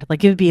guard,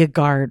 like it would be a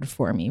guard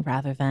for me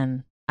rather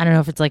than I don't know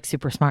if it's like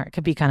super smart. It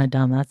could be kind of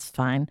dumb. That's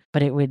fine,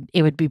 but it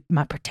would be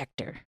my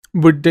protector.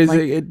 But does like-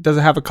 it does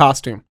it have a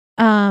costume?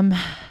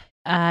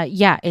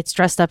 Yeah, it's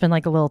dressed up in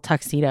like a little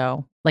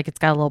tuxedo, like it's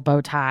got a little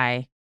bow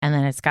tie, and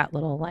then it's got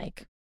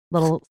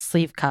little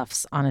sleeve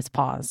cuffs on its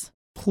paws.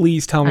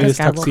 Please tell me I this just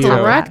got a little tuxedo.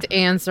 top Correct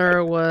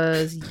answer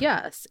was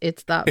yes.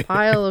 It's that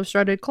pile of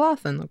shredded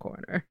cloth in the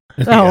corner.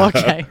 Oh,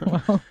 okay.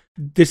 Well,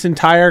 This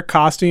entire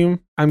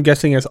costume, I'm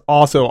guessing, is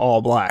also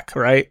all black,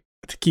 right?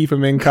 To keep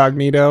him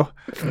incognito.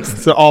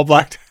 It's an all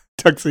black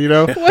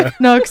tuxedo.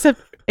 no, except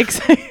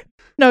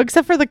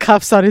for the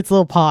cuffs on its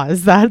little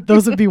paws.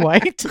 Those would be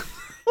white.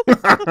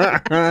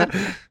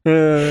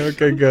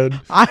 Okay, good.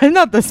 I'm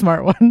not the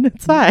smart one.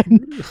 It's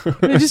fine.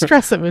 I just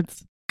dress him.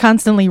 It's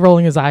constantly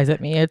rolling his eyes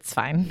at me. It's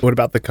fine. What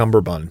about the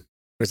cummerbund?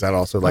 Is that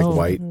also like Oh.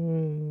 white?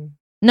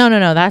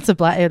 No. That's a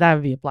black. That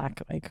would be a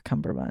black like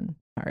cummerbund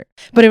part.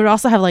 But it would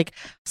also have like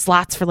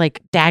slots for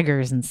like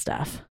daggers and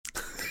stuff.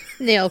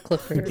 Nail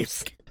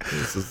clippers.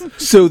 This is-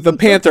 So the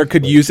panther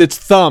could use its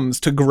thumbs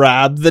to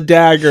grab the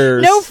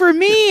daggers. No, for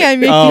me. I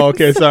mean. Oh,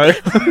 okay, sorry.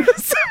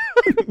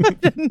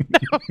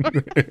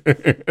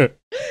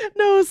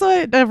 No,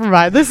 so never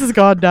mind. This has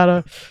gone down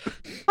a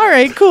All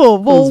right,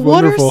 cool. Well,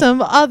 what are wonderful.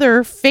 some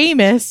other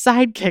famous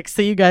sidekicks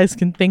that you guys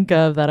can think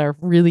of that are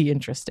really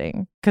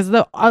interesting? Because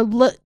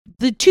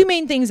the two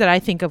main things that I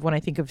think of when I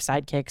think of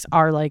sidekicks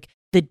are like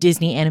the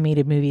Disney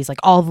animated movies, like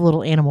all the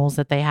little animals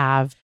that they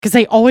have, because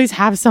they always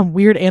have some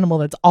weird animal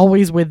that's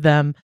always with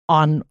them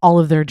on all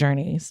of their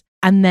journeys.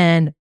 And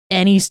then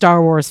any Star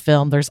Wars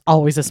film, there's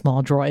always a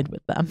small droid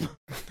with them.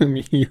 I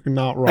mean, you're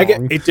not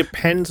wrong. It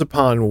depends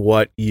upon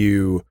what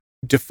you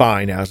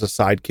define as a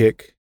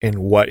sidekick and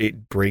what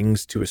it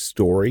brings to a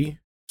story.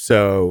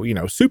 So,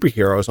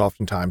 superheroes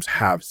oftentimes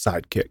have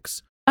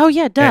sidekicks. Oh,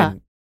 yeah, duh.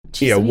 And,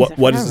 Jeez,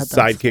 what is a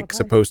sidekick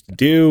supposed to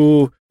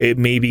do? It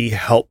maybe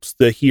helps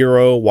the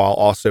hero while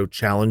also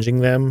challenging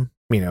them.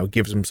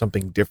 Gives them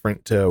something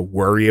different to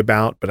worry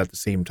about, but at the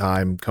same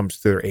time comes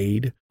to their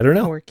aid. I don't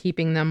know. Or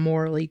keeping them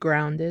morally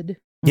grounded.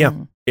 Yeah.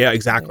 Yeah,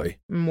 exactly.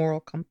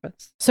 Moral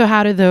compass. So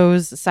how do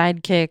those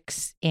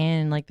sidekicks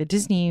in like the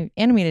Disney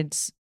animated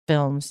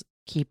films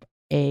keep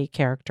a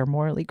character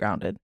morally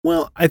grounded?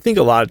 Well, I think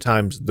a lot of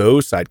times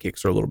those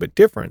sidekicks are a little bit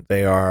different.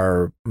 They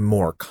are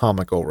more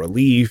comical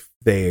relief.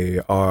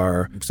 They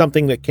are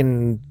something that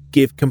can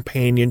give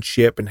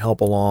companionship and help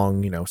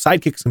along.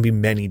 Sidekicks can be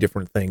many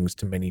different things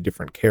to many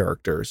different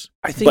characters.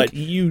 I think, but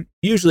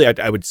usually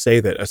I would say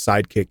that a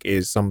sidekick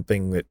is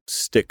something that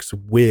sticks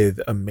with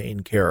a main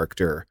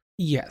character.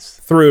 Yes.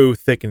 Through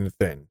thick and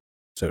thin,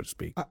 so to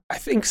speak. I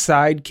think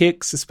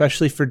sidekicks,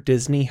 especially for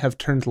Disney, have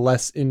turned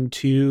less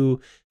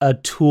into a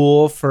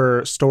tool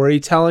for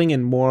storytelling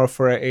and more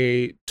for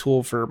a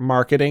tool for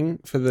marketing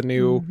for the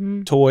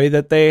new toy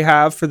that they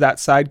have for that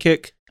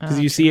sidekick. Because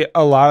you see it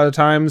a lot of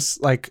times,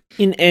 like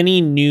in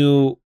any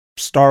new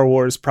Star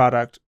Wars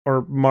product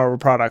or Marvel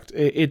product,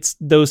 it's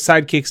those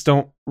sidekicks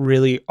don't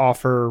really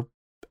offer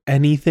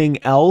anything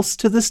else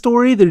to the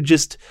story.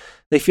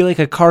 They feel like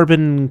a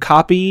carbon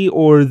copy,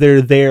 or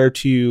they're there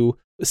to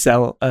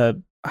sell I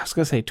was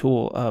gonna say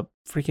tool,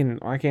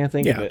 I can't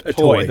think of it. A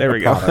toy. There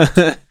we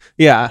go.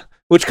 Yeah,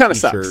 which kind of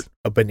sucks.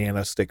 A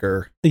banana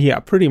sticker. Yeah,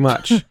 pretty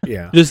much.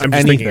 Yeah, just I'm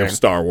just thinking of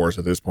Star Wars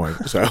at this point.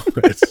 So,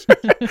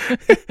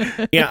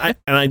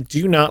 I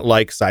do not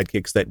like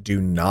sidekicks that do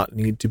not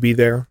need to be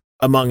there.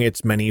 Among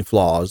its many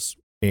flaws,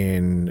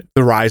 in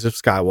The Rise of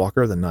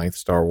Skywalker, the 9th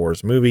Star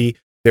Wars movie,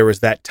 there was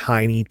that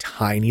tiny,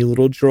 tiny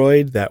little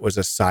droid that was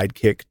a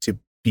sidekick to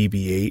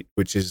BB-8,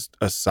 which is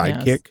a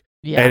sidekick. Yes.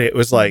 Yeah. And it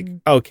was like,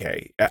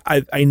 okay,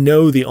 I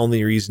know the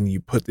only reason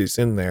you put this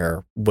in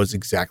there was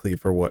exactly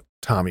for what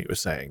Tommy was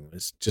saying,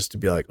 was just to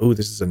be like, oh,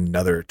 this is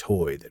another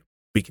toy that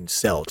we can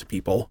sell to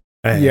people.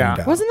 And,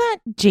 wasn't that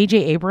J.J.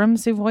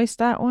 Abrams who voiced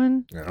that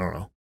one? I don't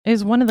know. It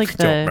was one of like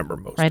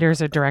the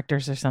writers or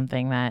directors or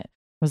something that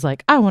was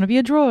like, I want to be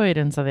a droid.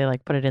 And so they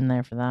like put it in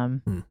there for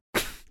them.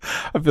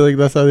 I feel like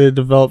that's how they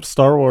developed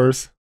Star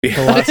Wars, the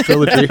last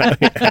trilogy.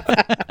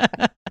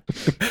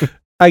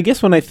 I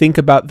guess when I think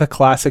about the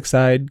classic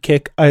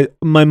sidekick,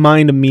 my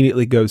mind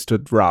immediately goes to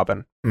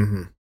Robin.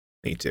 Mm-hmm.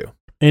 Me too.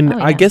 And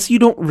I guess you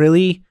don't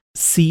really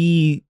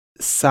see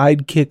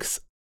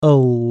sidekicks a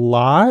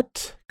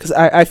lot, because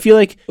I feel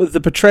like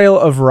the portrayal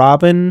of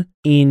Robin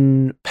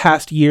in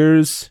past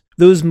years,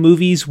 those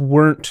movies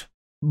weren't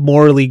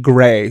morally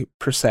gray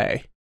per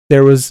se.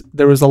 There was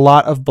a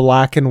lot of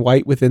black and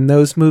white within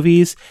those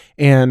movies,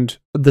 and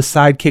the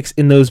sidekicks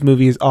in those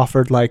movies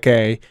offered like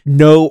a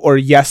no or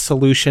yes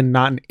solution,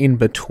 not an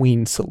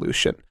in-between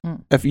solution.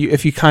 If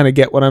you kind of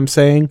get what I'm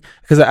saying,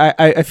 because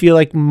I feel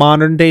like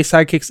modern day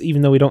sidekicks,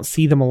 even though we don't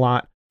see them a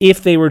lot,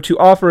 if they were to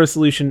offer a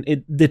solution,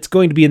 it's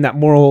going to be in that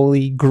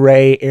morally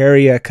gray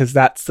area, because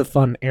that's the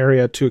fun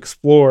area to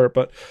explore.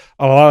 But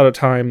a lot of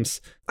times,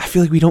 I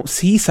feel like we don't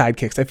see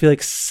sidekicks. I feel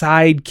like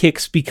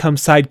sidekicks become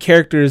side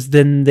characters,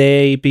 then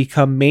they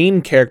become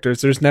main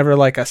characters. There's never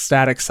like a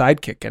static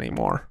sidekick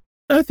anymore.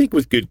 I think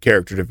with good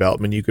character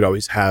development, you could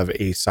always have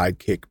a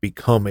sidekick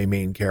become a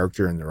main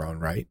character in their own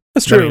right.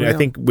 That's true. I mean, I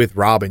think with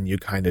Robin, you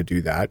kind of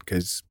do that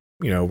because,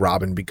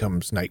 Robin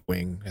becomes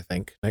Nightwing, I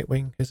think.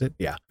 Nightwing, is it?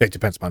 Yeah. It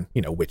depends upon,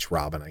 which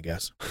Robin, I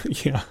guess.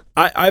 Yeah.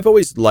 I've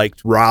always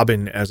liked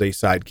Robin as a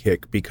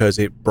sidekick because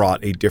it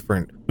brought a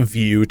different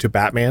view to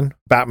Batman.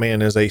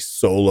 Batman is a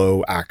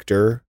solo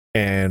actor,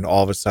 and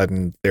all of a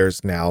sudden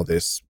there's now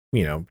this,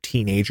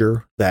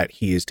 teenager that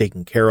he is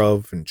taking care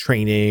of and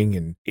training,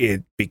 and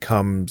it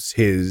becomes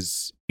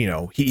his,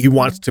 he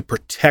wants to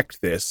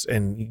protect this.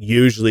 And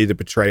usually the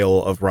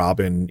portrayal of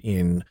Robin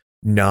in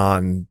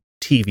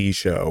non-TV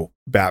show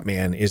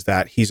Batman is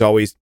that he's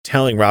always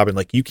telling Robin,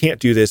 like, you can't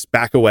do this,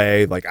 back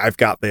away, like, I've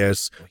got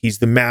this. He's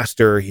the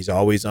master. He's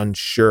always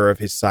unsure of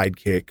his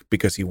sidekick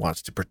because he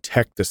wants to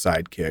protect the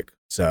sidekick.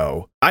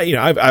 So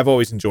I've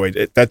always enjoyed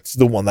it. That's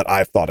the one that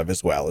I've thought of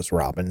as well as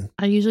Robin.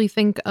 I usually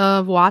think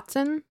of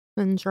Watson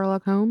and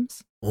Sherlock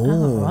Holmes.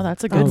 Oh,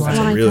 that's a good one. That's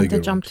the one I tend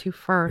to jump to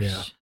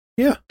first.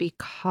 Yeah.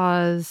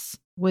 Because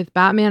with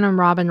Batman and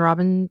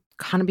Robin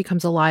kind of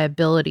becomes a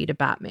liability to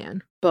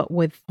Batman. But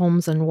with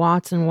Holmes and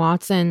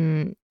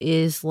Watson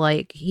is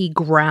like he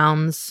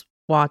grounds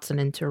Watson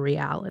into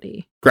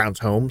reality. grounds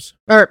Holmes.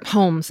 Or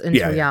Holmes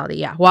into reality.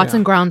 Yeah.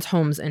 Watson grounds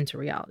Holmes into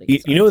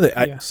reality. You know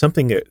that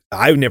something that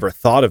I've never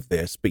thought of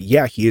this, but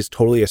yeah, he is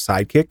totally a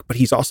sidekick, but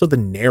he's also the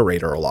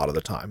narrator a lot of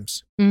the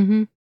times.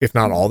 Mm-hmm. If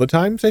not all the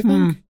times, I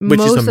think.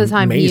 Most of the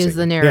time he is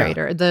the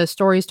narrator. Yeah. The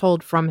story's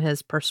told from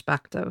his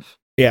perspective.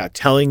 Yeah,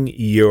 telling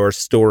your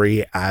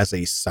story as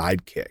a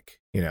sidekick,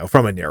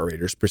 from a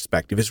narrator's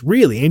perspective is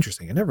really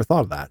interesting. I never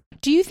thought of that.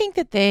 Do you think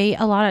that they,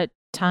 a lot of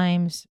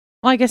times,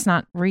 well, I guess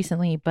not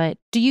recently, but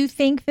do you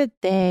think that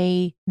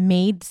they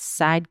made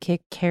sidekick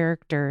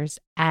characters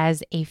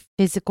as a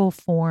physical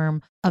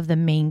form of the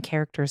main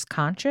character's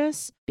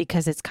conscious?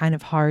 Because it's kind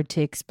of hard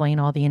to explain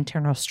all the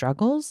internal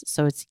struggles.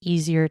 So it's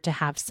easier to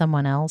have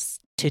someone else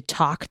to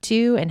talk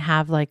to and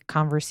have like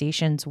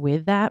conversations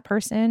with that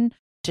person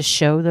to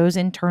show those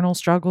internal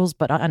struggles,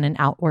 but on an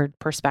outward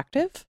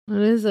perspective.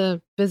 It is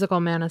a physical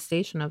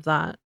manifestation of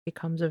that. It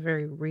becomes a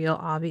very real,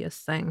 obvious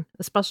thing,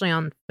 especially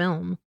on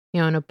film.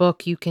 In a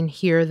book, you can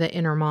hear the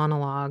inner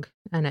monologue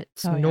and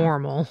it's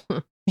normal.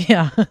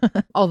 Yeah.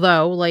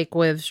 Although, like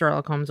with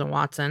Sherlock Holmes and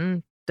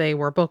Watson, they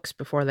were books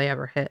before they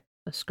ever hit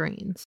the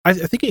screens. I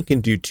think it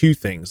can do two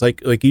things.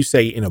 Like you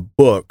say, in a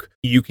book,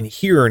 you can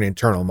hear an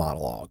internal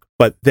monologue,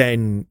 but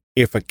then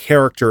if a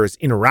character is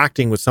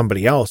interacting with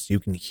somebody else, you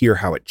can hear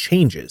how it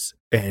changes.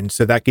 And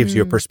so that gives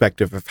you a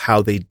perspective of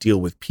how they deal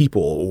with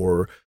people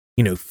or,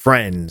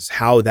 friends,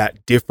 how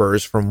that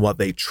differs from what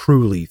they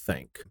truly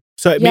think.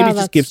 So it maybe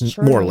just gives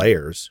more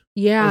layers.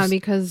 Yeah,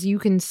 because you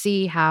can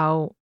see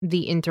how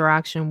the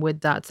interaction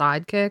with that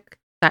sidekick,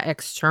 that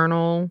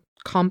external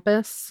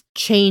compass,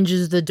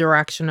 changes the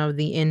direction of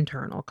the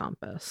internal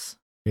compass.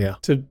 Yeah.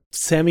 To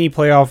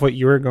play off what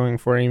you were going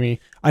for, Amy,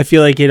 I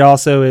feel like it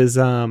also is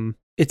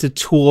it's a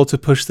tool to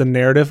push the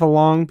narrative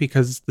along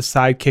because the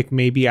sidekick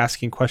may be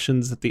asking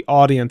questions that the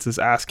audience is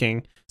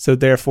asking. So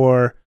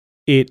therefore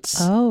it's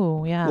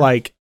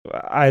like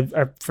I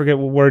forget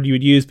what word you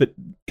would use, but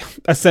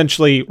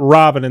essentially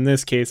Robin, in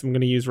this case, I'm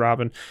going to use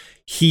Robin.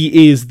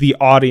 He is the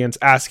audience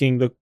asking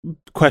the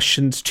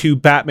questions to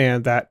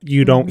Batman that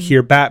you don't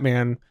hear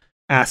Batman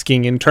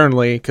asking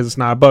internally because it's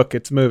not a book,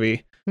 it's a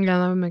movie. Yeah,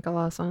 that would make a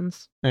lot of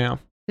sense. Yeah.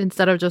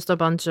 Instead of just a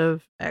bunch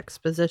of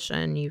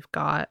exposition,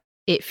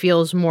 it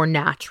feels more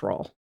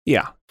natural.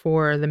 Yeah.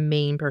 For the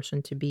main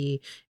person to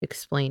be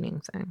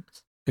explaining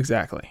things.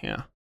 Exactly,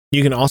 yeah.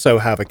 You can also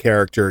have a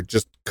character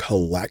just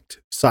collect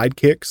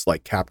sidekicks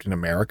like Captain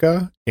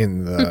America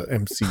in the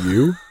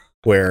MCU,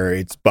 where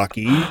it's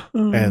Bucky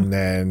and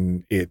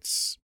then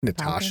it's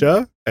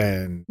Natasha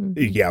and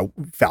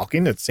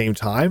Falcon at the same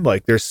time.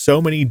 Like there's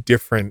so many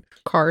different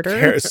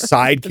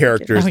side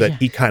characters that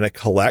he kind of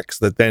collects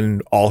that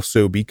then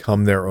also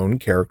become their own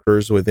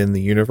characters within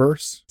the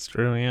universe. It's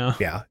true, yeah.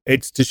 Yeah,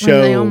 it's to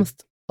show... They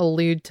almost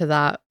allude to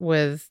that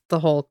with the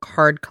whole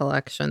card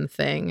collection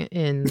thing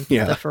in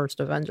the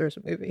first Avengers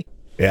movie.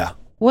 Yeah.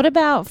 What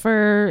about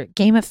for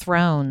Game of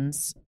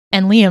Thrones?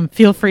 And Liam,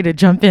 feel free to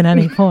jump in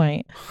any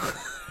point.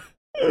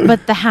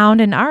 But the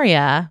Hound and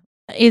Arya,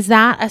 is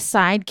that a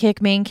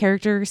sidekick main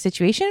character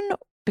situation?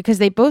 Because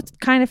they both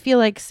kind of feel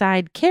like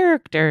side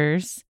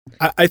characters.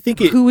 I think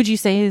who would you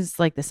say is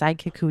like the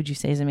sidekick? Who would you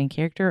say is a main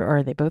character? Or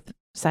are they both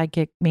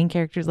sidekick main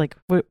characters? Like,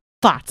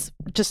 thoughts?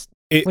 Just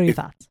what are your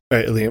thoughts?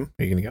 Liam,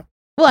 are you going to go?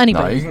 Well,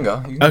 anybody. No,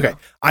 you can go. Okay.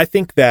 I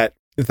think that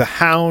the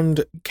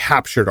Hound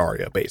captured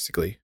Arya,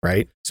 basically,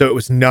 right? So it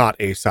was not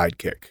a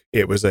sidekick.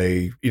 It was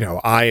I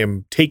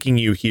am taking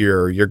you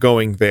here, you're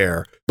going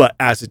there. But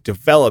as it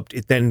developed,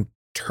 it then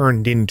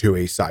turned into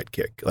a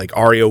sidekick. Like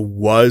Arya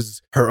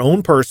was her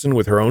own person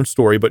with her own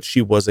story, but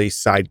she was a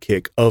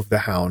sidekick of the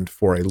Hound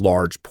for a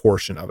large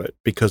portion of it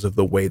because of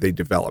the way they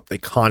developed. They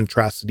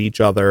contrasted each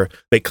other.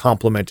 They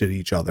complemented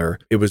each other.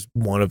 It was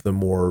one of the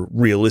more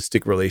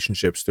realistic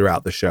relationships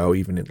throughout the show,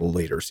 even in the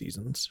later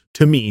seasons.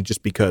 To me,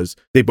 just because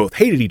they both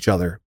hated each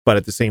other, but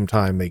at the same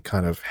time, they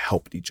kind of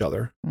helped each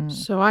other.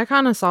 So I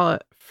kind of saw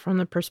it from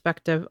the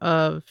perspective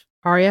of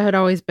Arya had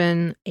always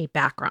been a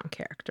background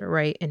character,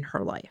 right, in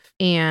her life.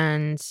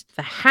 And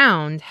the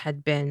Hound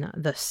had been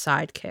the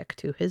sidekick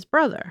to his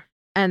brother.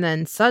 And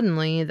then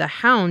suddenly the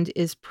Hound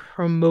is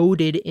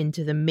promoted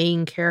into the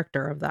main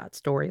character of that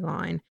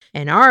storyline.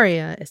 And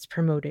Arya is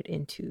promoted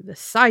into the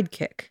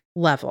sidekick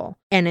level.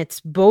 And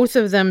it's both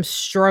of them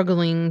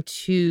struggling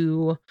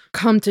to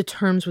come to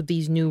terms with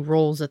these new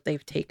roles that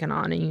they've taken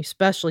on. And you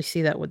especially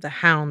see that with the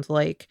Hound,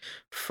 like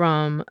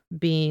from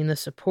being the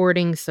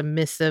supporting,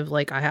 submissive,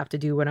 like I have to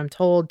do what I'm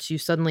told, to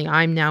suddenly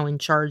I'm now in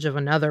charge of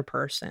another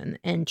person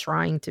and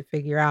trying to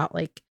figure out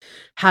like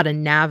how to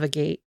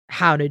navigate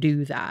how to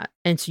do that.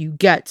 And so you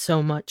get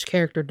so much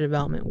character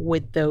development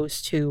with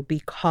those two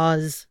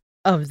because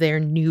of their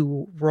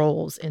new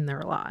roles in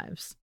their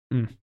lives.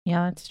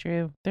 Yeah, that's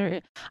true.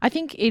 I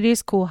think it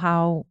is cool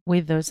how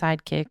with those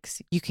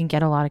sidekicks, you can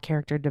get a lot of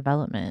character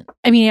development.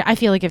 I mean, I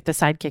feel like if the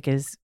sidekick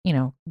is,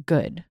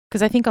 good,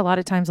 because I think a lot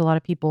of times a lot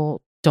of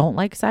people don't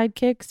like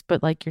sidekicks,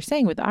 but like you're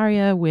saying with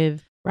Arya,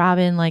 with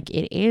Robin, like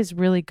it is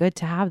really good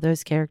to have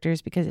those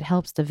characters because it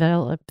helps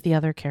develop the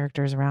other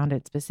characters around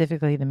it,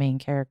 specifically the main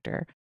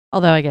character.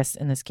 Although I guess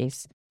in this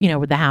case,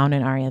 with the Hound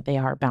and Arya, they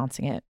are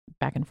bouncing it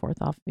back and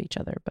forth off of each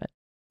other. But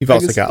you've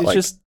also got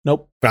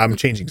nope. I'm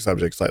changing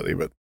subject slightly,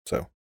 but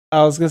so.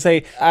 I was going to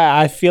say,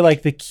 I feel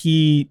like the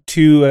key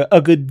to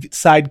a good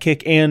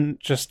sidekick and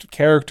just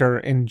character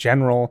in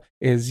general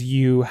is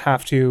you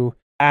have to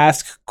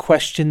ask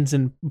questions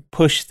and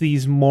push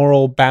these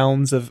moral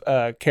bounds of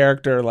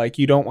character. Like,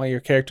 you don't want your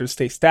character to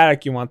stay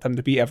static. You want them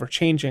to be ever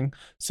changing.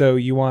 So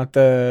you want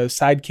the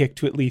sidekick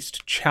to at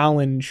least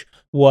challenge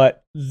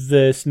what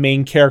this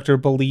main character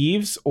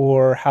believes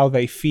or how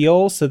they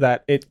feel, so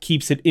that it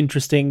keeps it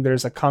interesting.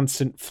 There's a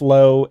constant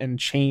flow and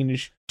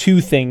change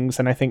to things,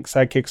 and I think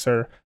sidekicks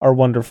are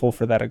wonderful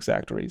for that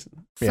exact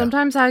reason.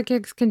 Sometimes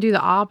sidekicks can do the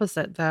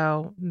opposite,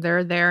 though.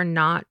 They're there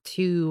not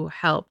to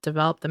help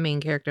develop the main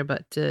character,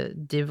 but to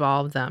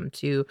devolve them,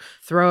 to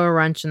throw a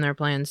wrench in their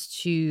plans,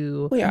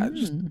 to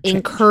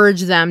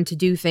encourage them to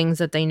do things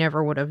that they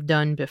never would have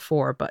done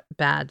before, but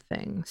bad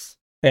things.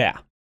 Yeah.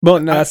 Well,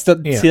 no,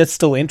 that's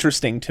still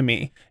interesting to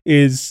me.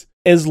 Is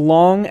as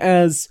long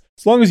as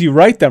you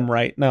write them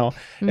right. No,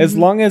 as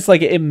long as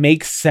like it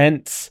makes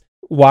sense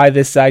why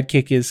this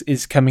sidekick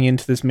is coming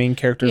into this main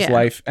character's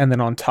life, and then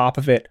on top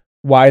of it,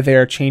 why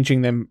they're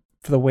changing them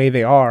for the way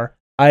they are.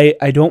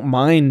 I don't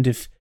mind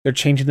if they're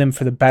changing them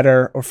for the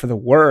better or for the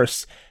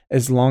worse,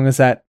 as long as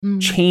that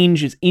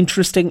change is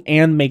interesting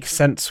and makes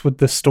sense with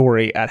the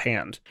story at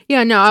hand.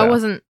 Yeah, no, I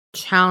wasn't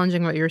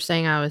challenging what you were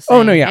saying. I was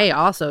saying, hey,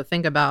 also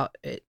think about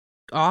it.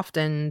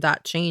 Often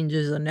that change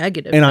is a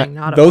negative thing,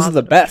 not a those positive.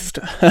 Are the best.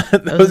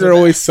 Those are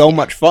always so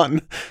much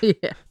fun. Yeah.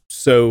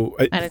 So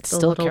and it's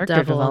still character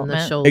devil development. on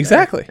the shoulder,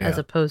 exactly, as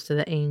opposed to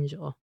the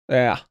angel.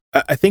 Yeah.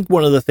 I think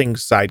one of the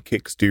things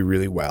sidekicks do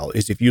really well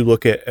is if you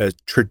look at a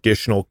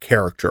traditional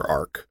character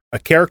arc. A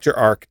character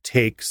arc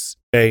takes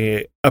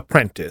a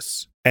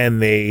apprentice,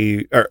 and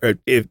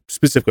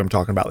specifically I'm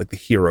talking about like the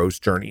hero's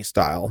journey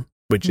style,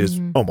 which is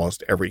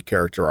almost every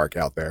character arc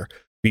out there.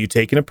 But you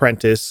take an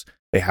apprentice.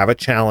 They have a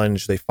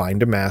challenge. They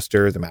find a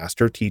master. The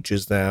master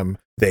teaches them.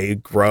 They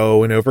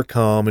grow and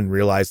overcome and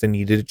realize they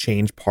needed to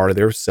change part of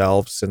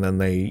themselves. And then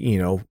they,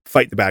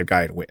 fight the bad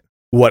guy and win.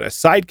 What a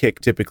sidekick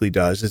typically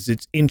does is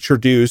it's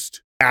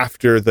introduced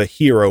after the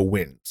hero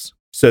wins.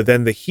 So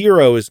then the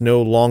hero is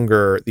no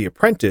longer the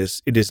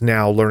apprentice. It is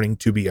now learning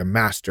to be a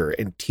master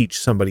and teach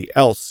somebody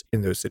else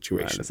in those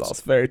situations. That is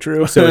also very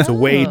true. So it's a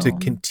way to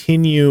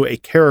continue a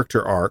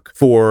character arc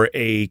for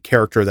a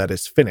character that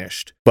is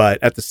finished,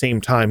 but at the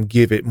same time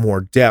give it more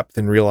depth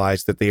and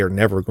realize that they are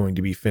never going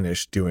to be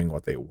finished doing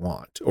what they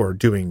want or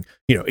doing,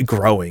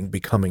 growing,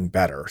 becoming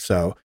better.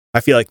 So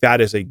I feel like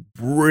that is a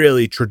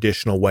really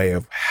traditional way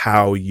of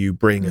how you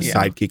bring a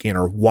sidekick in,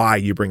 or why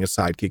you bring a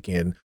sidekick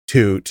in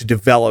to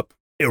develop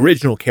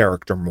original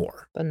character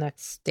more. The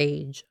next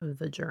stage of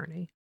the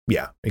journey.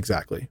 Yeah,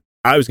 exactly.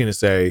 I was going to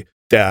say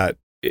that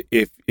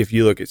if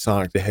you look at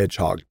Sonic the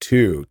Hedgehog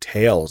 2,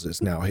 Tails is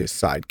now his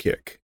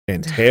sidekick.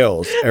 And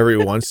Tails, every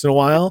once in a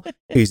while,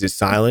 he's a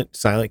silent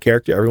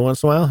character. Every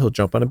once in a while, he'll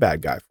jump on a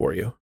bad guy for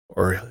you,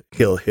 or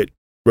he'll hit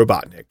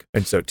Robotnik.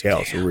 And so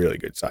Tails is a really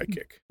good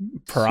sidekick.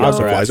 Progress.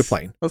 Also flies a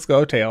plane. Let's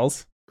go,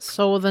 Tails.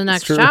 So the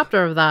next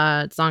chapter of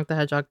that, Sonic the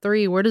Hedgehog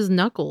 3, where does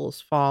Knuckles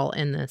fall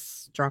in this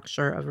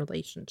structure of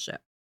relationship?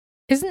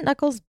 Isn't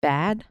Knuckles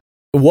bad?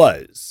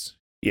 Was.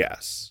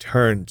 Yes.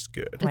 Turns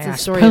good. It's a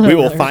story. We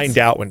will find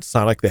out when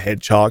Sonic the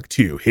Hedgehog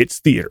 2 hits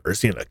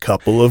theaters in a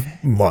couple of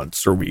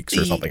months or weeks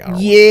or something. I don't know.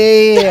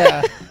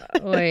 Yeah.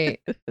 Wait,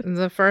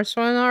 the first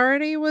one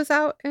already was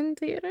out in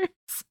theaters?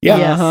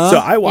 Yeah. So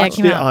I watched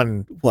it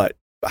on what?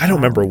 I don't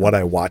remember what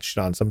I watched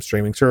on some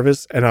streaming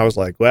service. And I was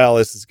like, well,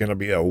 this is going to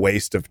be a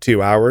waste of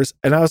 2 hours.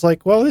 And I was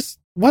like, well, this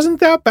wasn't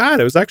that bad.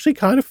 It was actually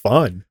kind of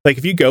fun. Like,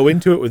 if you go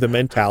into it with a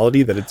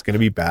mentality that it's going to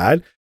be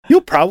bad,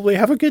 you'll probably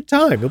have a good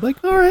time. You'll be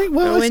like, all right,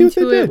 well, go I see what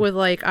they into did. it with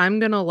like, I'm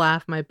going to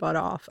laugh my butt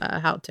off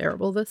at how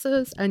terrible this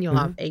is. And you'll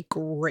have a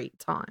great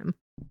time.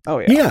 Oh,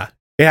 yeah. Yeah.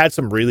 It had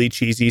some really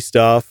cheesy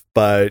stuff,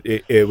 but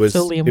it was.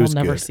 So Liam will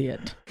never good. see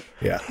it.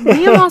 Yeah.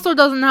 Liam also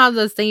doesn't have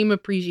the same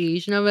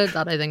appreciation of it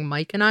that I think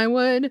Mike and I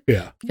would.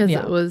 Yeah. Because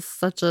it was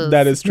such a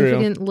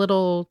significant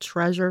little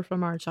treasure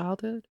from our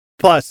childhood.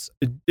 Plus,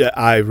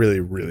 I really,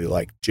 really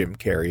like Jim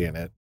Carrey in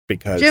it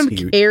because Jim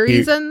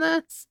Carrey's in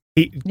this?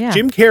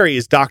 Jim Carrey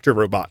is Dr.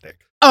 Robotnik.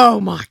 Oh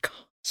my god.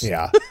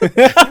 Yeah.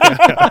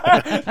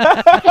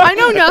 I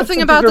know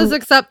nothing about this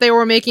except they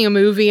were making a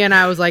movie and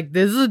I was like,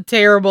 this is a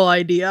terrible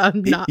idea.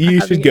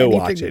 You should go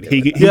watch it.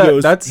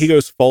 He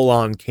goes full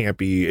on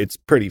campy. It's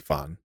pretty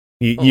fun.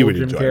 You would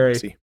enjoy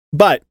it.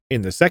 But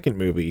in the second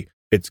movie,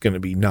 it's going to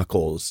be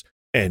Knuckles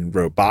and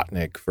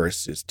Robotnik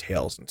versus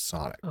Tails and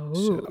Sonic. Oh.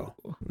 So,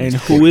 and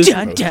who is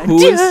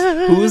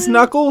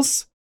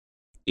Knuckles?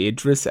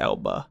 Idris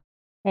Elba.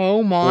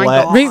 Oh my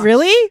god. Wait,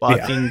 really?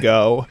 Fucking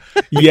go.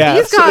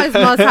 Yes. These guys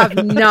must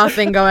have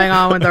nothing going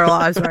on with their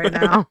lives right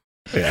now.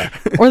 Yeah.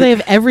 Or they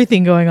have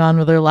everything going on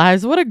with their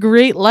lives. What a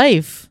great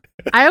life.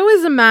 I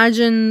always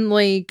imagine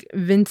like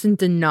Vincent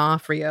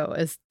D'Onofrio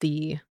as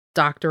the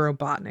Dr.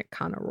 Robotnik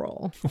kind of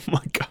role. Oh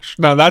my gosh.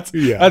 No, that's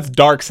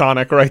Dark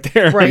Sonic right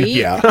there. Right?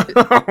 Yeah.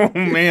 Oh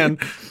man.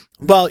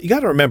 Well, you got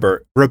to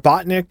remember,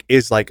 Robotnik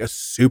is like a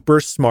super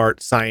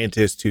smart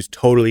scientist who's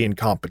totally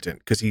incompetent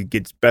because he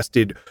gets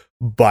bested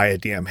by a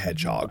damn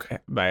hedgehog.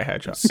 By a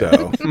hedgehog.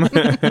 So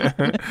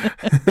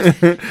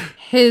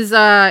his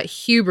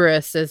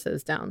hubris is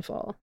his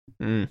downfall.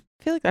 I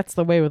feel like that's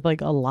the way with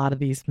like a lot of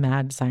these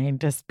mad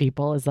scientist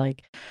people is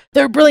like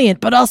they're brilliant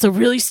but also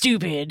really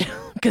stupid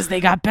because they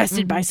got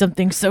bested by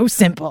something so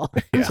simple.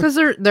 It's because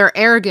they're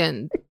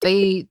arrogant.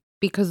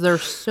 Because they're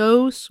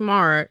so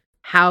smart.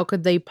 How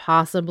could they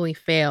possibly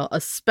fail,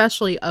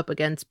 especially up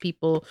against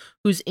people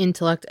whose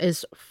intellect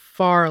is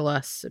far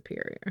less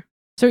superior?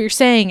 So what you're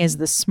saying is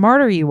the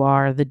smarter you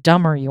are, the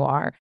dumber you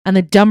are, and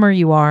the dumber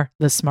you are,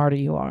 the smarter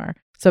you are.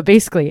 So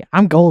basically,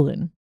 I'm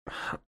golden.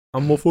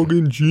 I'm a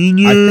fucking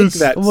genius. I think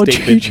that I'm a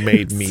statement genius.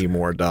 made me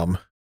more dumb.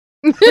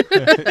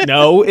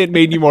 No, it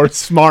made you more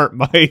smart,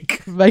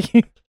 Mike.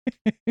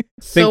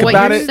 So Think what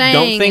about you're it. saying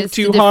Don't think is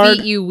too to hard.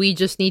 defeat you, we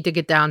just need to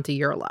get down to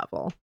your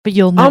level. But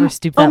you'll never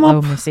stoop that I'm low,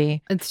 up.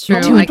 Missy. It's true.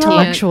 You're too I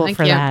intellectual can't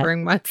for that.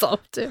 bring myself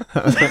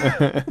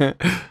to.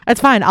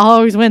 That's fine. I'll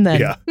always win then.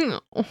 Yeah. No.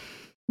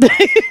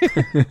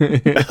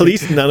 At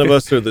least none of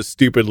us are the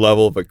stupid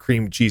level of a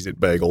cream Cheezit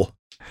bagel.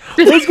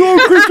 Let's go,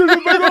 Christian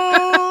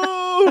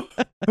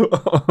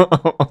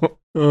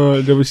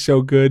Oh, that was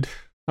so good.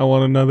 I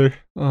want another.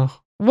 Oh,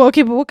 Well,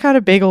 okay, but what kind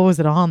of bagel was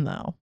it on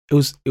though?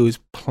 it was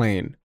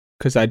plain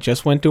because I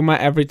just went through my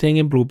everything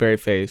in blueberry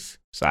face,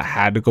 so I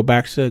had to go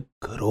back to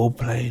good old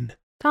plain.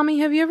 Tommy,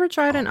 have you ever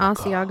tried an Oh,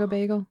 Asiago God.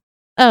 bagel?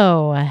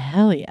 Oh,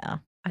 hell yeah.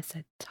 I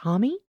said,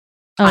 Tommy?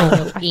 Oh, I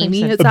know thought Amy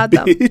you has said- had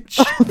them.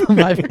 Bitch.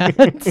 My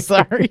bad.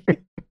 Sorry.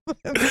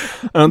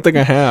 I don't think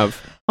I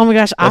have. Oh my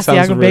gosh, That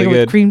sounds Asiago really bagel good.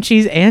 with cream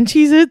cheese and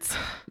Cheez-Its?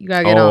 You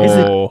gotta get on. Is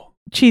it- Oh,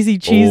 Cheesy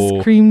cheese,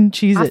 Oh. cream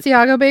Cheez-It.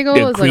 Asiago bagel the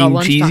is like a cream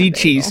lunchtime cheesy bagel.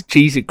 cheese,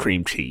 cheesy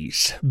cream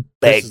cheese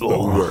This is the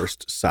bagel.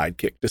 worst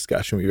sidekick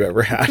discussion we've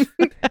ever had.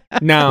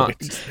 Now,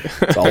 It's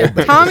all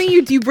bagels. Tommy,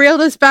 you derailed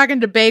us back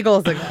into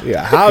bagels again.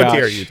 Yeah, how Gosh.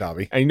 dare you,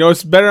 Tommy? and you know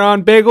what's better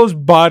on bagels?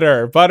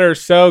 Butter.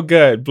 Butter's so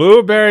good.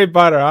 Blueberry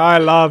butter. I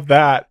love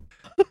that.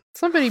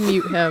 Somebody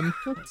mute him.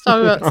 Let's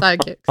talk about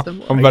sidekicks. some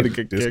more. I'm about to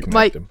get Disconnect kicked.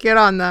 Mike, him. get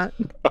on that.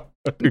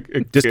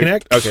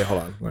 Disconnect? Okay,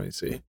 hold on. Let me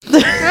see.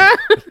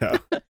 No.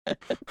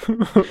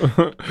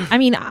 I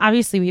mean,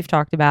 obviously, we've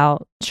talked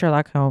about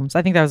Sherlock Holmes.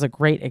 I think that was a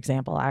great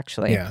example,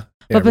 actually. Yeah.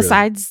 But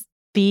besides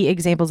the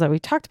examples that we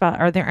talked about,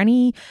 are there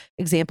any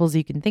examples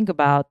you can think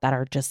about that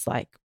are just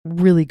like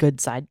really good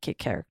sidekick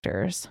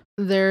characters?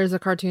 There's a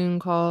cartoon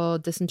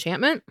called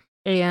Disenchantment.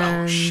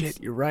 And Oh shit,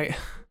 you're right.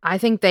 I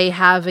think they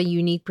have a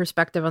unique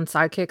perspective on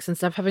sidekicks.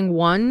 Instead of having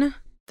one,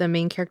 the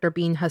main character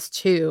Bean has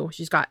two.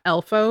 She's got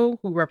Elfo,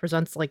 who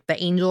represents like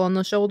the angel on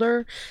the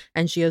shoulder,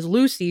 and she has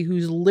Lucy,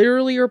 who's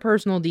literally her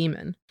personal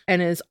demon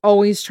and is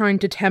always trying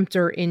to tempt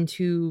her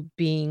into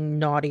being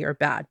naughty or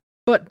bad.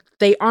 But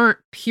they aren't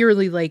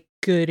purely like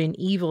good and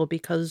evil,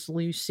 because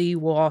Lucy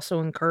will also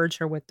encourage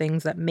her with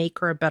things that make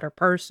her a better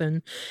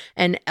person,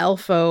 and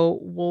Elfo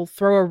will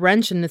throw a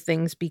wrench into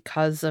things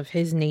because of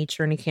his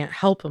nature and he can't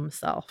help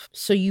himself.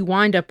 So you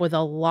wind up with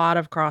a lot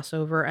of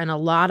crossover and a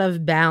lot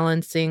of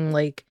balancing,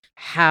 like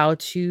how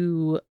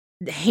to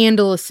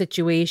handle a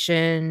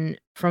situation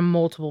from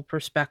multiple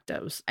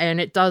perspectives. And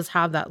it does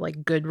have that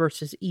like good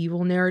versus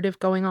evil narrative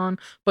going on,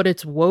 but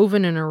it's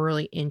woven in a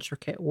really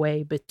intricate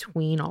way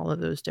between all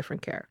of those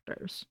different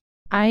characters.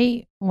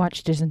 I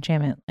watched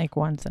Disenchantment like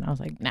once and I was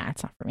like, nah,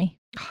 it's not for me.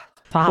 So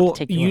I'll have Well, to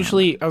take you on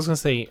usually, I was gonna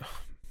say,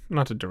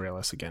 not to derail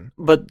us again,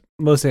 but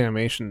most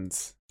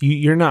animations,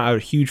 you're not a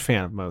huge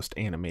fan of most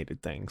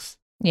animated things.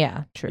 that.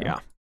 Yeah, true. Yeah.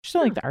 Just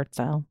don't like the art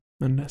style.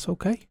 And that's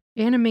okay.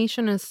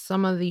 Animation is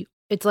some of the,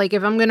 it's like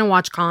if I'm going to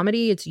watch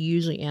comedy, it's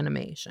usually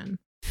animation.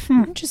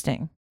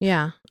 Interesting.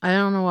 Yeah, I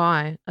don't know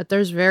why. But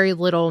there's very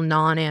little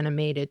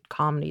non-animated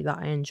comedy that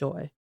I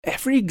enjoy.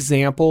 Every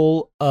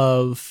example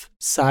of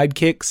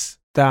sidekicks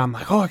that I'm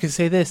like, oh, I can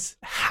say this,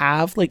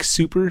 have like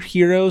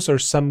superheroes or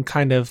some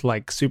kind of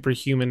like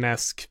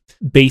superhuman-esque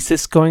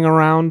basis going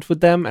around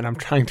with them. And I'm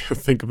trying to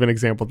think of an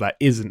example that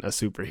isn't a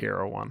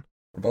superhero one.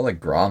 What about like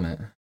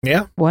Gromit?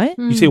 Yeah. What?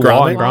 You say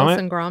Gromit? Wallace Gromit?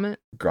 and Gromit.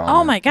 Gromit.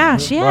 Oh my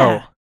gosh, Mhm.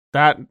 yeah.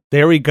 Bro,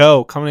 there we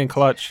go. Coming in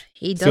clutch.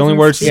 He It's the only doesn't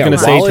words he's speak gonna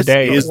much, say Wallace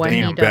today. is but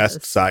when the he best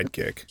does.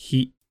 sidekick.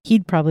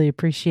 He'd probably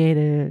appreciate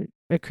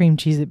a cream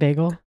Cheezit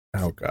bagel.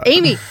 Oh, God.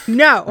 Amy,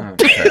 no.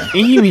 Okay.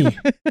 Amy,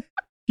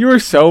 you were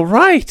so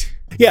right.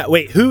 Yeah,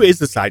 wait, who is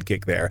the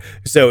sidekick there?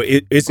 So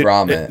is it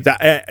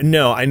Gromit.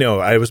 No, I know.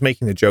 I was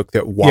making the joke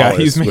that Wallace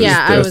he's was making-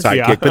 Yeah, I the was- sidekick,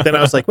 yeah. but then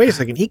I was like, wait a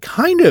second, he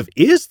kind of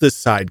is the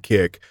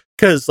sidekick,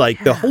 because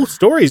like the whole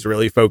story's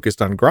really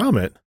focused on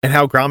Gromit and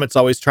how Gromit's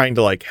always trying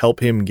to like help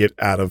him get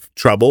out of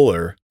trouble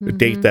or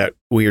date Mhm. that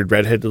weird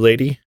redheaded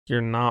lady. You're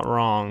not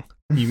wrong.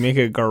 You make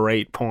a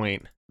great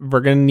point.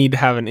 We're gonna need to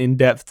have an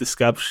in-depth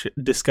discussion.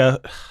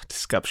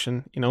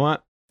 You know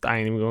what? I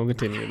ain't even gonna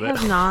continue I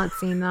have that. not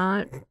seen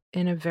that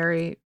in a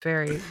very,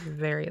 very,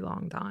 very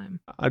long time.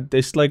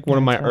 It's like one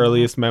of Yeah, my it's a while.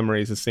 earliest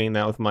memories of seeing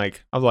that with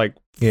Mike. I was like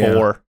Yeah.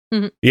 4.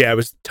 Yeah, it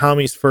was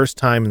Tommy's first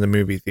time in the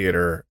movie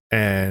theater,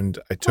 and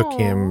I took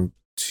him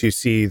to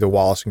see the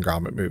Wallace and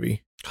Gromit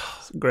movie.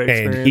 Great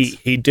and experience.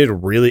 he did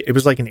really, it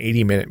was like an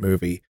 80-minute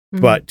movie,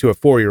 but to a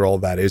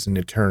 4-year-old that is an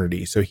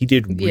eternity. So he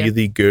did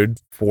really good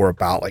for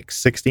about like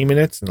 60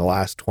 minutes, and the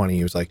last 20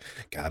 he was like,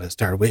 gotta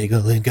start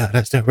wiggling. Yeah.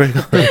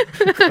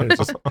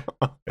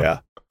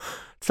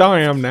 That's how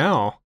I am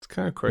now. It's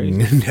kind of crazy.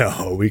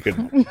 No, we could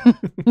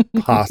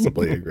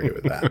possibly agree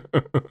with that.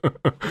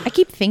 I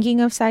keep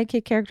thinking of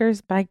sidekick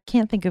characters, but I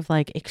can't think of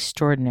like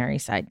extraordinary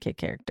sidekick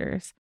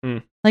characters.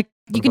 Like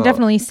you can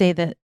definitely say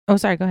that. Oh,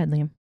 sorry. Go ahead,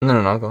 Liam.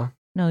 No, go on.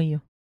 No,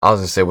 you. I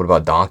was gonna say, what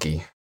about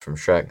Donkey from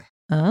Shrek?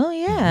 Oh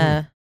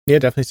yeah. Yeah,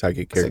 definitely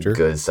sidekick That's character. a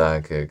good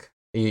sidekick.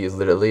 He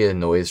literally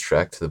annoys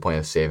Shrek to the point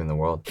of saving the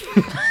world.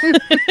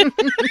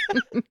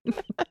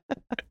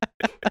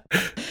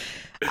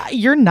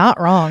 You're not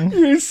wrong.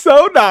 You're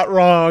so not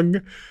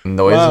wrong.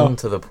 Annoys him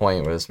to the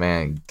point where this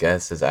man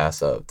gets his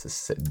ass up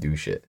to do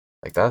shit.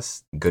 Like,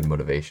 that's good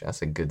motivation.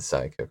 That's a good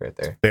sidekick right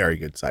there. Very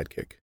good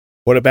sidekick.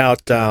 What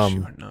about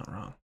You're not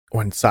wrong.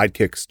 when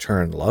sidekicks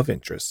turn love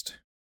interest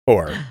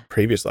or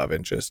previous love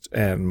interest?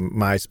 And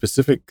my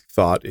specific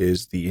thought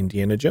is the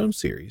Indiana Jones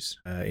series.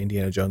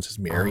 Indiana Jones is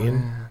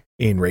Marion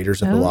in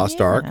Raiders of the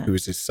Lost Ark,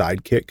 who's his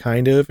sidekick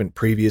kind of, and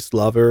previous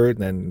lover, and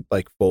then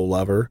like full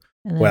lover.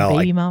 And then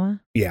baby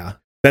mama. Yeah.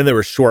 Then there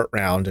was Short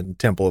Round and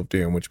Temple of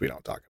Doom, which we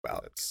don't talk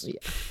about. It's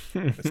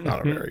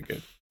not a very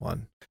good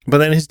one. But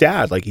then his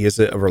dad, like he has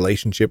a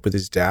relationship with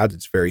his dad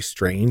that's very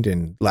strained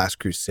in Last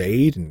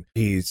Crusade, and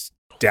his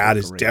dad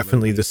is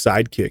definitely the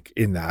sidekick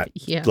in that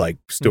like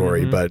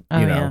story. But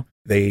you know,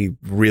 they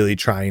really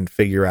try and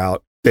figure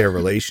out their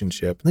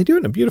relationship, and they do it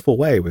in a beautiful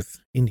way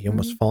with Indy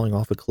almost falling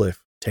off a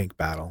cliff. Tank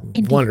battle.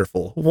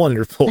 Wonderful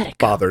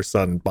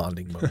father-son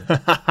bonding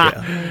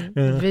moment.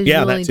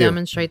 Visually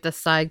demonstrate the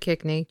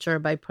sidekick nature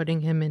by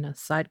putting him in a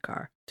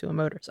sidecar to a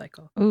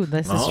motorcycle. Ooh,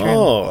 this is true.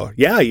 Oh,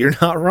 yeah, you're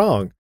not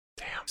wrong.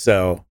 Damn.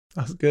 So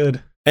that's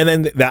good. And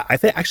then that, I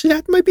think actually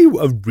that might be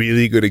a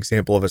really good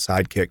example of a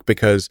sidekick,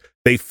 because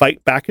they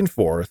fight back and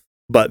forth,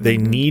 but they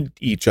need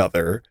each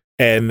other.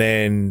 And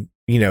then,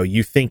 you know,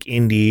 you think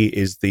Indy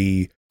is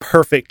the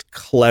perfect,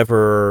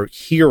 clever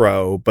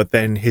hero, but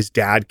then his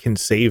dad can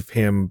save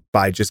him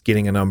by just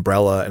getting an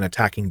umbrella and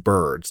attacking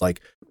birds.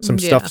 Like some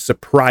stuff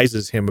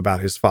surprises him about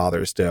his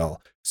father still.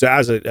 So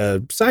as a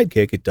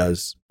sidekick, it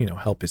does, you know,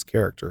 help his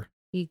character.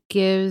 He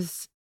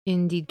gives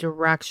Indy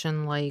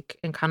direction, like,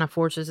 and kind of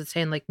forces his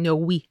hand, like, no,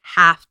 we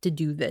have to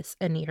do this,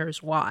 and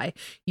here's why.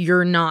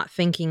 You're not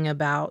thinking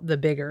about the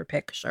bigger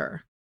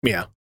picture.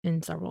 Yeah.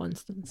 In several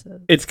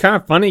instances. It's kind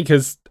of funny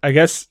because I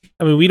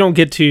mean, we don't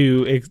get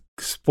to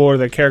explore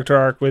the character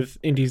arc with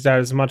Indy's dad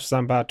as much as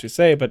I'm about to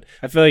say, but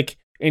I feel like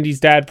Indy's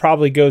dad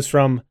probably goes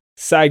from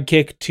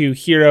sidekick to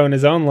hero in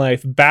his own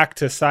life back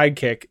to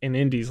sidekick in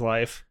Indy's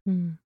life,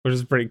 which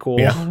is pretty cool.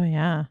 Yeah. Oh,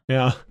 yeah.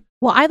 Yeah.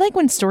 Well, I like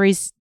when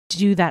stories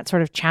do that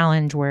sort of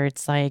challenge where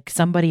it's like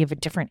somebody of a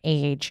different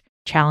age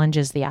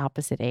challenges the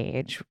opposite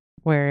age.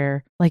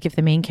 Where, like, if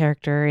the main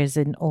character is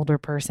an older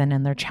person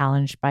and they're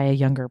challenged by a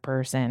younger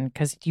person,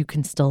 because you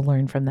can still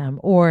learn from them.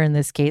 Or in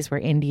this case,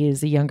 where Indy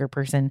is a younger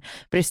person,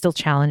 but is still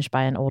challenged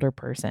by an older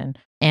person.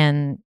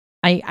 And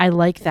I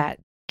like that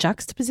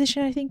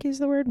juxtaposition, I think is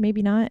the word,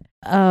 maybe not,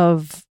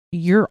 of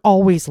you're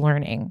always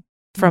learning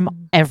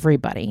from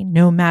everybody,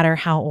 no matter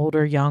how old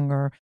or young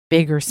or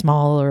big or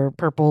small or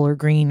purple or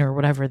green or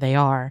whatever they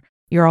are.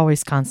 You're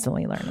always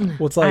constantly learning.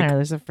 Well, it's like, I don't know,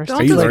 there's a first.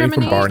 Are you learning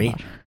from Barney?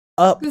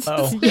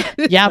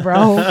 Yeah,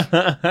 bro.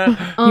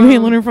 You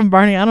ain't learning from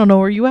Barney. I don't know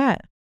where you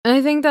at. And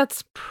I think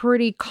that's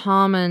pretty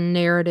common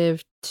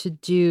narrative to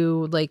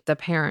do, like the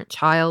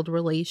parent-child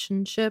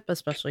relationship,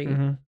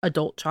 especially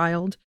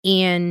adult-child.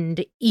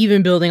 And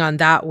even building on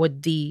that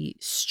with the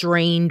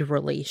strained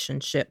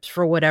relationships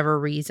for whatever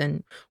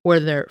reason, where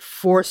they're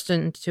forced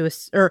into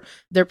or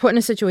they're put in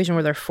a situation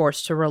where they're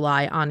forced to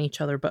rely on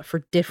each other, but for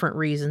different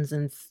reasons.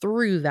 And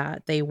through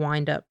that, they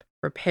wind up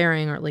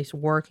repairing or at least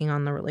working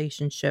on the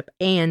relationship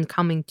and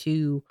coming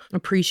to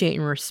appreciate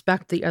and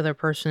respect the other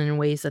person in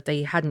ways that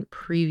they hadn't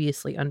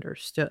previously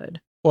understood.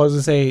 Well, I was going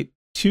to say,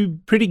 two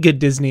pretty good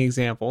Disney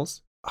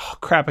examples. Oh,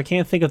 crap. I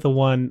can't think of the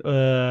one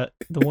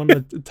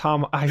with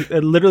Tom.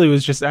 It literally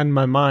was just in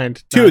my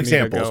mind. Two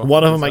examples.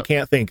 One of them I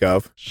can't think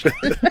of. Shit.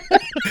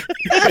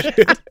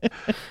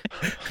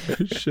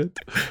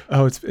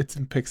 Oh, it's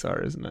in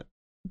Pixar, isn't it?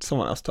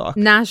 Someone else talk.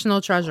 National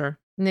Treasure.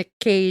 Nick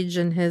Cage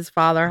and his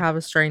father have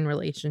a strained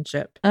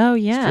relationship. Oh,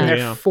 yeah. And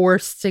they're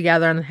forced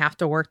together and have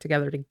to work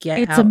together to get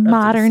out. It's a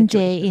modern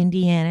day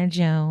Indiana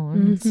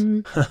Jones.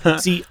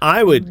 See,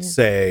 I would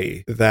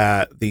say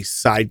that the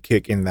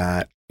sidekick in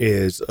that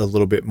is a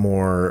little bit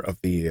more of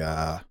the,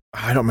 I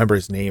don't remember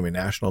his name in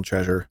National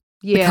Treasure.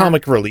 The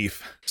comic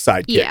relief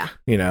sidekick,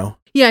 you know?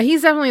 Yeah,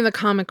 he's definitely the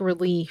comic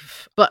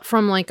relief, but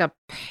from like a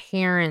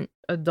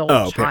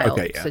parent-adult-child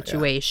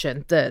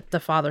situation,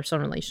 the father-son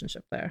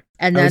relationship there.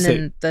 And then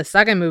in the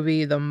second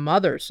movie, the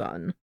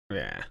mother-son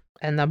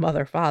and the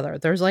mother-father,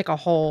 there's like a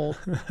whole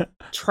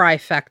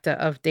trifecta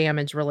of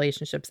damaged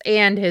relationships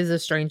and his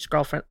estranged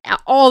girlfriend.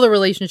 All the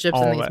relationships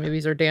in these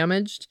movies are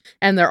damaged,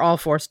 and they're all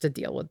forced to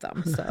deal with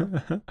them.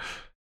 So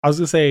I was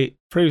gonna say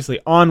previously,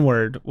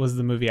 Onward was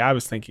the movie I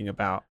was thinking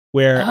about.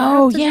 Where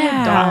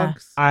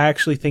dogs. I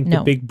actually think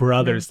the big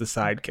brother's the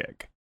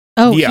sidekick.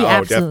 Oh, yeah, he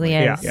absolutely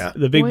is. Yeah,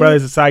 the big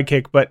brother's the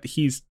sidekick, but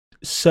he's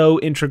so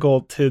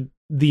integral to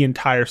the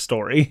entire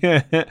story.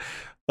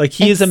 Like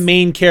he is a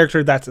main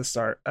character that's a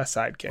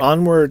sidekick.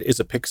 Onward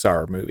is a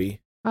Pixar movie.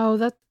 Oh,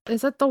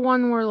 is that the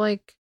one where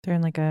like they're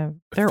in like they're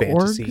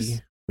fantasy.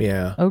 Orgs?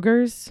 Yeah.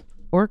 Ogres?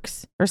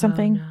 Orcs or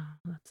something? Oh,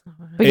 no, that's not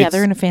what But yeah,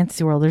 they're in a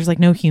fantasy world. There's like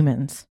no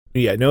humans.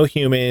 Yeah, no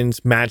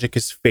humans. Magic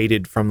is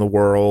faded from the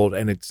world,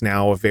 and it's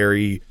now a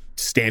very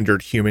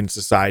standard human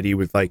society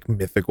with like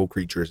mythical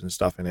creatures and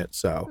stuff in it.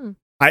 So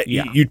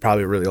you'd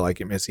probably really like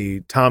it,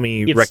 Missy.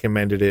 Tommy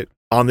recommended it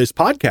on this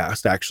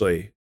podcast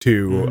actually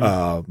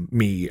to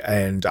me,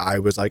 and I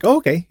was like, oh,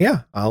 okay,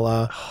 yeah, I'll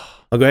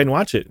go ahead and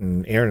watch it.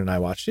 And Aaron and I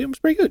watched it. It was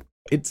pretty good.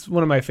 It's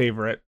one of my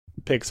favorite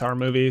Pixar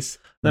movies.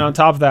 Then on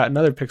top of that,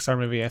 another Pixar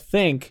movie, I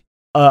think,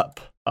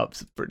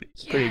 Up's a pretty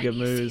good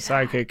movie.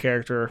 Sidekick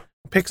character.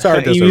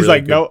 Pixar does a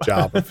really good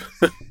job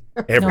of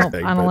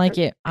everything. No, I don't like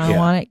it. I don't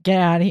want it.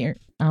 Get out of here.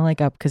 I don't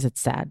like Up because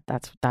it's sad.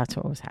 That's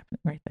what was happening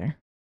right there.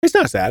 It's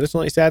not sad. It's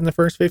only sad in the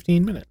first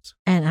 15 minutes.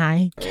 And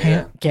I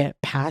can't get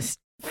past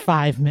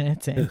 5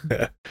 minutes in.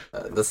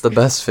 That's the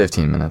best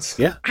 15 minutes.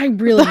 Yeah. I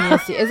really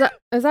want to see. Is that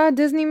a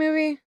Disney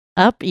movie?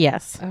 Up,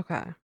 yes.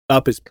 Okay.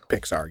 Up is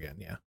Pixar again.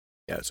 Yeah.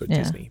 Yeah. So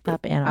Disney.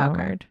 Up and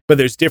Onward. But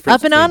there's different.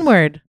 Up and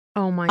Onward.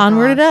 Oh my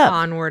Onward gosh. and Up.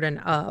 Onward and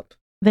Up.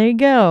 There you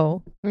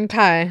go.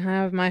 Okay. I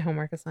have my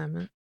homework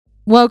assignment.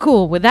 Well,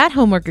 cool. With that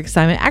homework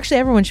assignment, actually,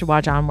 everyone should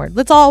watch Onward.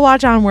 Let's all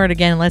watch Onward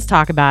again and let's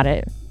talk about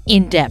it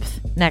in depth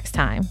next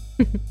time.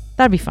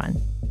 That'd be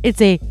fun.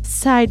 It's a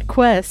side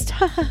quest.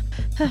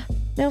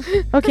 No?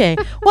 Okay.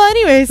 Well,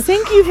 anyways,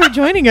 thank you for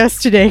joining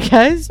us today,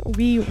 guys.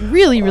 We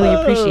really, really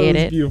appreciate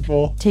it.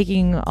 Beautiful.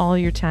 Taking all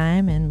your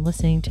time and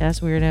listening to us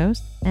weirdos.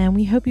 And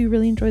we hope you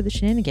really enjoyed the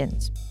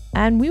shenanigans.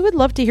 And we would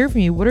love to hear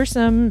from you. What are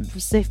some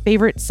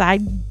favorite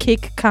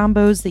sidekick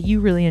combos that you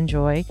really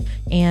enjoy?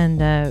 And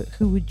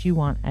who would you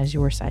want as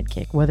your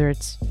sidekick? Whether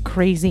it's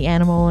crazy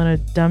animal in a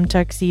dumb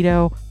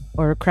tuxedo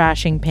or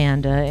crashing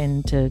panda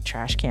into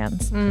trash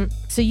cans.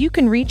 So you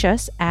can reach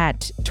us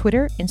at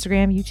Twitter,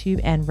 Instagram,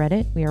 YouTube, and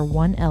Reddit. We are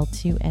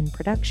 1L2N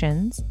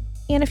Productions.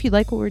 And if you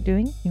like what we're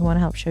doing, you want to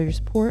help show your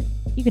support,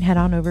 you can head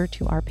on over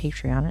to our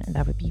Patreon, and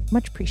that would be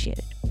much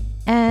appreciated.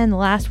 And the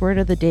last word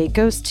of the day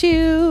goes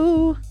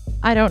to...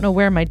 I don't know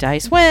where my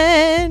dice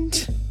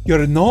went.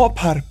 You're not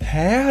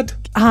prepared?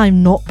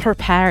 I'm not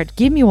prepared.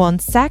 Give me 1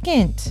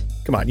 second.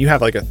 Come on, you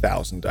have like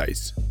 1,000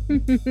 dice.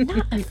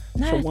 Not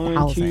So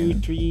 1, 2,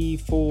 3,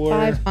 4,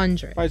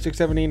 500. 5, 6,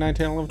 7, 8, 9,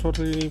 10, 11, 12,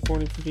 13,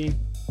 14, 15.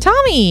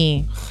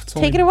 Tommy,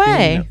 take it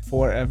away.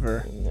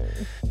 Forever.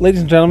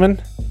 Ladies and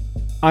gentlemen,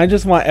 I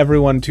just want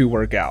everyone to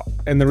work out.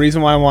 And the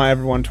reason why I want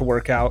everyone to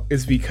work out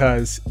is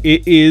because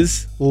it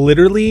is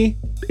literally,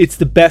 it's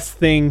the best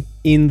thing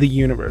in the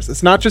universe.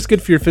 It's not just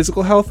good for your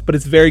physical health, but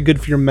it's very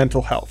good for your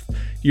mental health.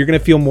 You're going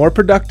to feel more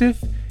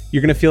productive.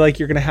 You're going to feel like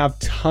you're going to have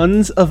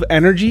tons of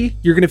energy.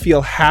 You're going to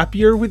feel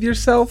happier with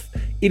yourself.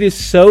 It is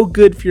so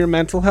good for your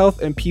mental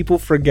health, and people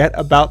forget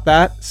about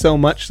that so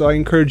much. So I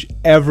encourage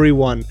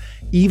everyone,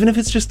 even if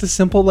it's just a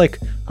simple, like,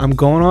 I'm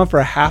going on for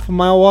a half a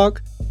mile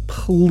walk,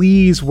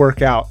 please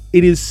work out.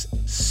 It is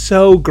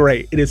so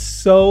great. It is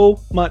so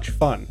much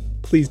fun.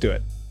 Please do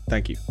it.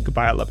 Thank you.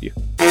 Goodbye. I love you.